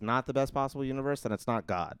created is not the best possible universe, then it's not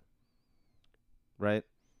God. Right?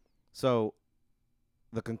 So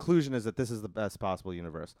the conclusion is that this is the best possible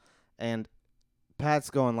universe. And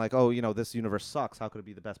Pat's going like, "Oh, this universe sucks. How could it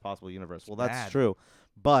be the best possible universe?" Well, that's bad. true.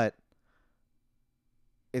 But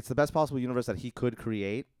it's the best possible universe that he could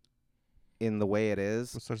create in the way it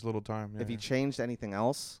is. With such little time. Yeah. If he changed anything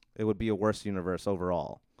else, it would be a worse universe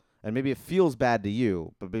overall. And maybe it feels bad to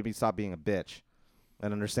you, but maybe stop being a bitch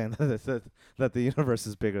and understand that the universe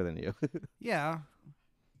is bigger than you. Yeah.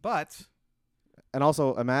 But, And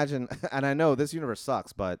also imagine, and I know this universe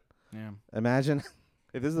sucks, but yeah. imagine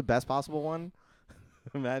if this is the best possible one,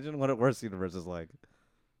 imagine what a worse universe is like.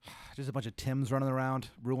 Just a bunch of Tims running around,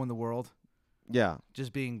 ruin the world. Yeah.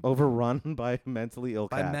 Just being Overrun by mentally ill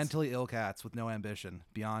by cats. mentally ill cats with no ambition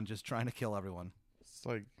beyond just trying to kill everyone. It's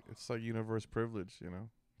like universe privilege,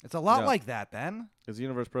 It's a lot Yeah. like that, Ben. It's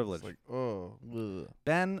universe privilege. It's like, oh, ugh.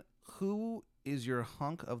 Ben, who is your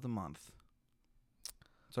hunk of the month?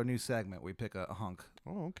 It's our new segment. We pick a hunk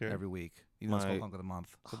Oh, okay. every week. You know, it's called My- hunk of the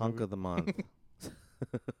month. Hunk of the month.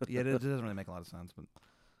 Yeah, it doesn't really make a lot of sense, but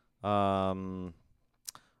I'm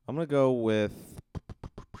gonna go with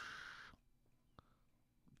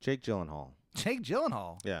Jake Gyllenhaal. Jake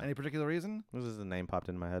Gyllenhaal. Yeah. Any particular reason? This is the name popped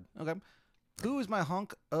in my head. Okay. Who is my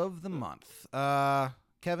hunk of the month?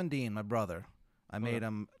 Kevin Dean, my brother. I made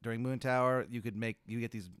him during Moon Tower. You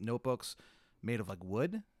get these notebooks made of like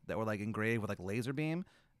wood that were like engraved with like laser beam,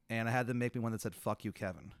 and I had them make me one that said "Fuck you,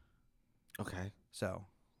 Kevin." Okay. So,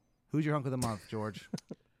 who's your hunk of the month, George?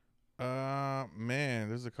 Man,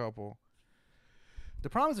 there's a couple. The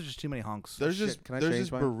problem is there's just too many hunks. Shit, can I there's change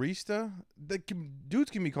this mine? barista.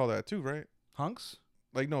 Dudes can be called that too, right? Hunks?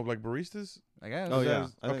 Like baristas. I guess. Oh Is that yeah.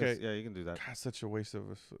 is- I think okay. it's- Yeah, you can do that. God, such a waste of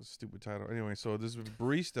a stupid title. Anyway, so this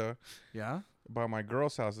barista Yeah. by my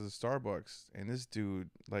girl's house is a Starbucks, and this dude,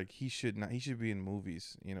 like, he should be in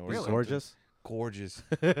movies, or Really? something. Gorgeous. Gorgeous,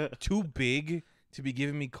 too big to be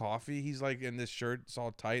giving me coffee. He's like in this shirt, it's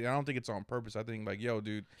all tight. I don't think it's on purpose. I think like, yo,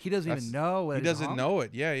 dude, He doesn't That's- even know. What he is a doesn't hunk? know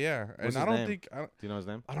it. Yeah, yeah. What's And his I don't name? think Do you know his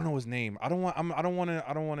name? I don't know his name. I don't want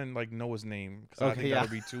to like know his name because I Okay, think yeah. that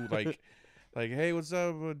would be too like hey, what's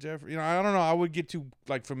up, Jeffrey? I don't know. I would get too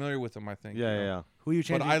like familiar with him. I think. Yeah, yeah. Who you But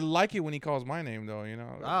changing? I like it when he calls my name though. Oh,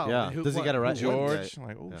 Yeah. and who- Does he what- get it right? who- George. Yeah.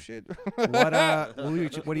 Like, oh Yeah. shit. What what are you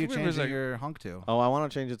Give me a changing second. your hunk to? Oh, I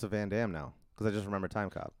want to change it to Van Damme now because I just remember Time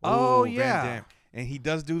Cop. Oh, Van yeah. Damme. and he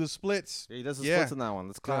does do the splits. He does the Yeah. splits in that one.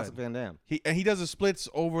 That's classic Van Damme. He does the splits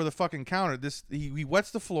over the fucking counter. He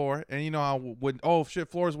wets the floor, and you know how when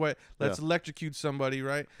floor is wet, let's electrocute somebody,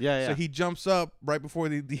 right? Yeah. So he jumps up right before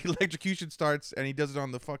the electrocution starts, and he does it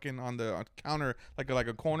on the counter, like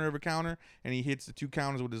a corner of a counter, and he hits the two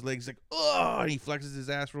counters with his legs, like and he flexes his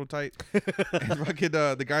ass real tight, and fucking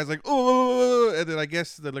the guy's like oh, and then I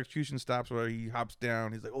guess the electrocution stops where he hops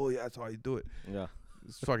down. He's like, oh yeah, that's how you do it. Yeah.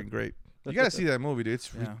 It's fucking great. You gotta see that movie, dude.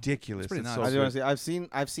 It's ridiculous. It's pretty nice. so I do want good. to see.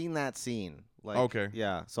 I've seen that scene. Like, Okay.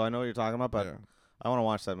 Yeah. So I know what you're talking about, but Yeah. I want to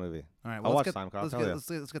watch that movie. All right, I'll well, watch let's Time Cop.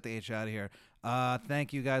 let's get the H out of here.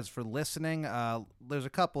 Thank you guys for listening. There's a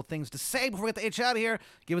couple things to say before we get the H out of here.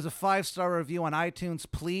 Give us a 5-star review on iTunes,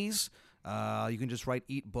 please. You can just write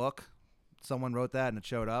 "eat book." Someone wrote that and it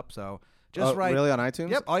showed up. So just write. Really on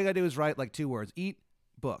iTunes? Yep. All you gotta do is write like 2 words: "eat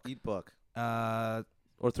book." Eat book. Or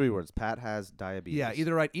Or 3 words. Pat has diabetes. Yeah,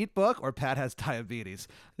 either write "eat book" or Pat has diabetes.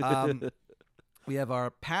 We have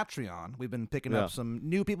our Patreon. We've been picking up some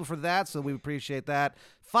new people for that, so we appreciate that.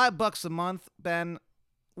 $5 a month, Ben.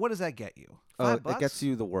 What does that get you? $5? It gets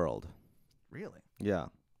you the world. Really? Yeah.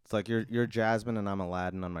 It's like you're Jasmine and I'm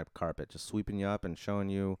Aladdin on my carpet, just sweeping you up and showing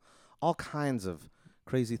you all kinds of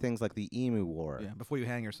crazy things like the Emu War. Yeah. Before you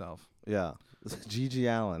hang yourself. Yeah. Gigi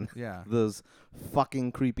Allen. Yeah. Those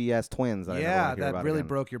fucking creepy ass twins that I never want to hear about that really again.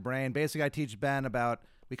 broke your brain. Basically, I teach Ben about.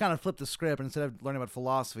 We kind of flipped the script. And instead of learning about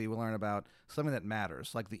philosophy, we learn about something that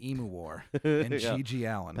matters, like the Emu War and Yeah. Gigi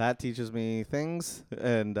Allen. Pat teaches me things,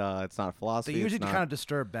 and it's not philosophy. They usually it's not kind of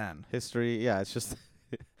disturb Ben. history. Yeah, it's just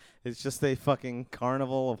it's just a fucking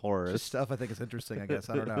carnival of horrors. Just stuff I think is interesting, I guess.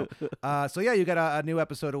 I don't know. So, yeah, you got a new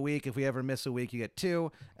episode a week. If we ever miss a week, you get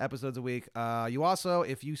 2 episodes a week. You also,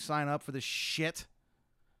 if you sign up for this shit,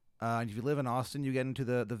 and if you live in Austin, you get into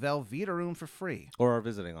the Velveeta room for free. Or are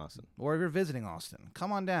visiting Austin. Or if you're visiting Austin,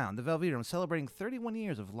 come on down. The Velveeta room, celebrating 31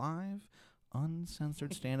 years of live,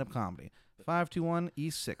 uncensored stand-up comedy. 521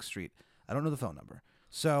 East 6th Street. I don't know the phone number.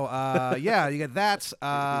 So, yeah, you get that. We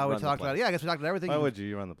run the talked about place. Yeah, I guess we talked about everything. Why would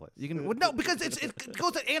you run the place? You can well, no, because it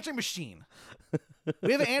goes to answering machine.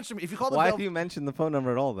 We have an answer. If you call the Why do you mention the phone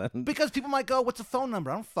number at all then? because people might go, "What's the phone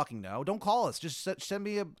number?" I don't fucking know. Don't call us. Just send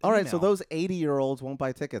me a. All right, so email. those 80-year-olds won't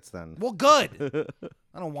buy tickets then. Well, good.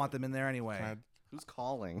 I don't want them in there anyway. Who's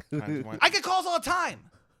calling? I get calls all the time.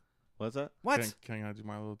 What's that? What? Can I do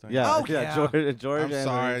my little thing? Yeah, Oh, yeah. George. I'm and-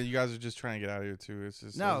 sorry, you guys are just trying to get out of here too. It's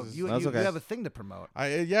just No, it's just- you That's okay. have a thing to promote. I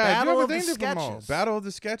do Battle have of a the thing to promote. Sketches. Battle of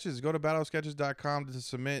the Sketches. Go to battlesketches.com to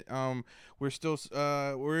submit. We're still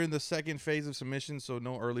we're in the second phase of submission, so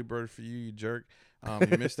no early bird for you jerk.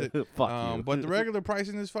 You missed it. Fuck you. But the regular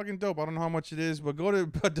pricing is fucking dope. I don't know how much it is, but go to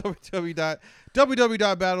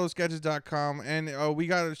www.battlesketches.com, and we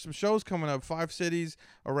got some shows coming up. 5 cities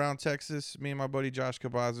around Texas. Me and my buddy Josh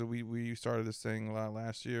Cabaza, we started this thing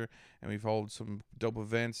last year, and we've held some dope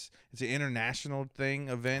events. It's an international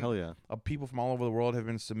event. Hell yeah. People from all over the world have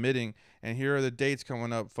been submitting, and here are the dates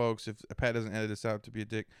coming up, folks. If Pat doesn't edit this out to be a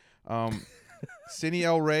dick. Cine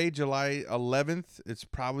El Rey, July 11th. It's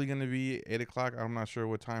probably going to be 8 o'clock. I'm not sure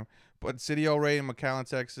what time. But City El Rey in McAllen,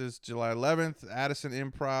 Texas, July 11th. Addison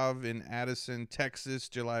Improv in Addison, Texas,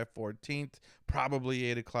 July 14th. Probably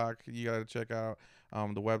 8 o'clock. You got to check out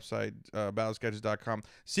the website, battlesketches.com.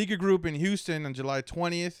 Secret Group in Houston on July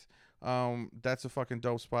 20th. That's a fucking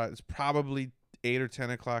dope spot. It's probably 8 or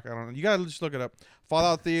 10 o'clock. I don't know. You got to just look it up.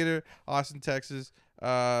 Fallout Theater, Austin, Texas.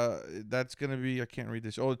 That's gonna be, I can't read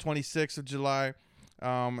this. The 26th of July.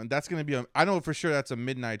 And that's gonna be I know for sure that's a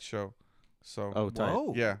midnight show. So tight.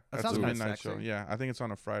 Whoa. yeah, That that's sounds a kinda midnight sexy. show. Yeah, I think it's on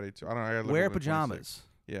a Friday too. I don't know. I gotta look Wear up the 26th. pajamas.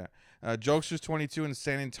 Yeah. Jokesters 22 in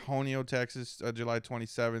San Antonio, Texas, July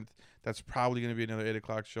 27th. That's probably going to be another 8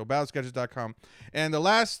 o'clock show. Battlesketches.com. And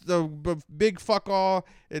the big fuck all,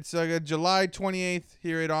 it's July 28th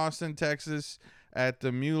here at Austin, Texas, at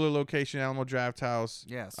the Mueller location, Alamo Draft House.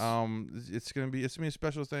 Yes. It's gonna be a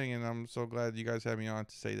special thing, and I'm so glad you guys had me on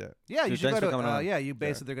to say that. Yeah, you Dude, should thanks go for to. coming on. Yeah, you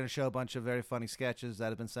basically they're going to show a bunch of very funny sketches that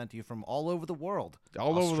have been sent to you from all over the world.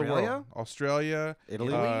 All over the Australia? world. Australia,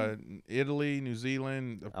 Italy? Italy, New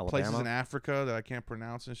Zealand, places Alabama? in Africa that I can't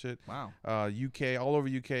pronounce and shit. Wow. UK, all over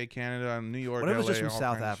UK, Canada, New York, What if it was LA, just from all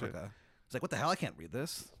South kinds of shit. Africa? It's like, what the hell? I can't read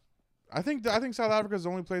this. I think South Africa is the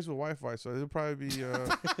only place with Wi-Fi, so it'll probably be.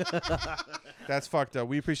 That's fucked up.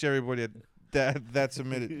 We appreciate everybody that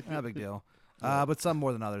submitted. Not a big deal. But some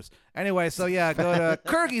more than others. Anyway, so yeah, go to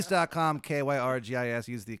Kyrgyz.com, KYRGIS.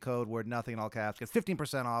 Use the code word nothing in all caps. Get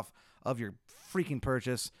 15% off of your freaking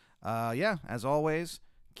purchase. Yeah, as always,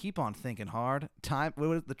 keep on thinking hard. Time. What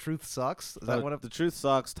was it? The truth sucks. Is that what? The truth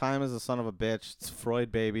sucks. Time is a son of a bitch. It's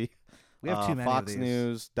Freud, baby. We have too many Fox of these.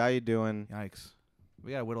 News. How you doing? Yikes.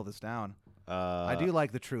 We gotta whittle this down. I do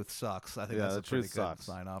like the truth sucks. I think yeah, that's the a pretty truth good sucks.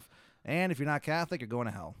 sign off. And if you're not Catholic, you're going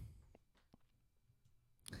to hell.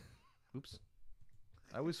 Oops.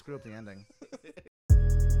 I always screw up the ending.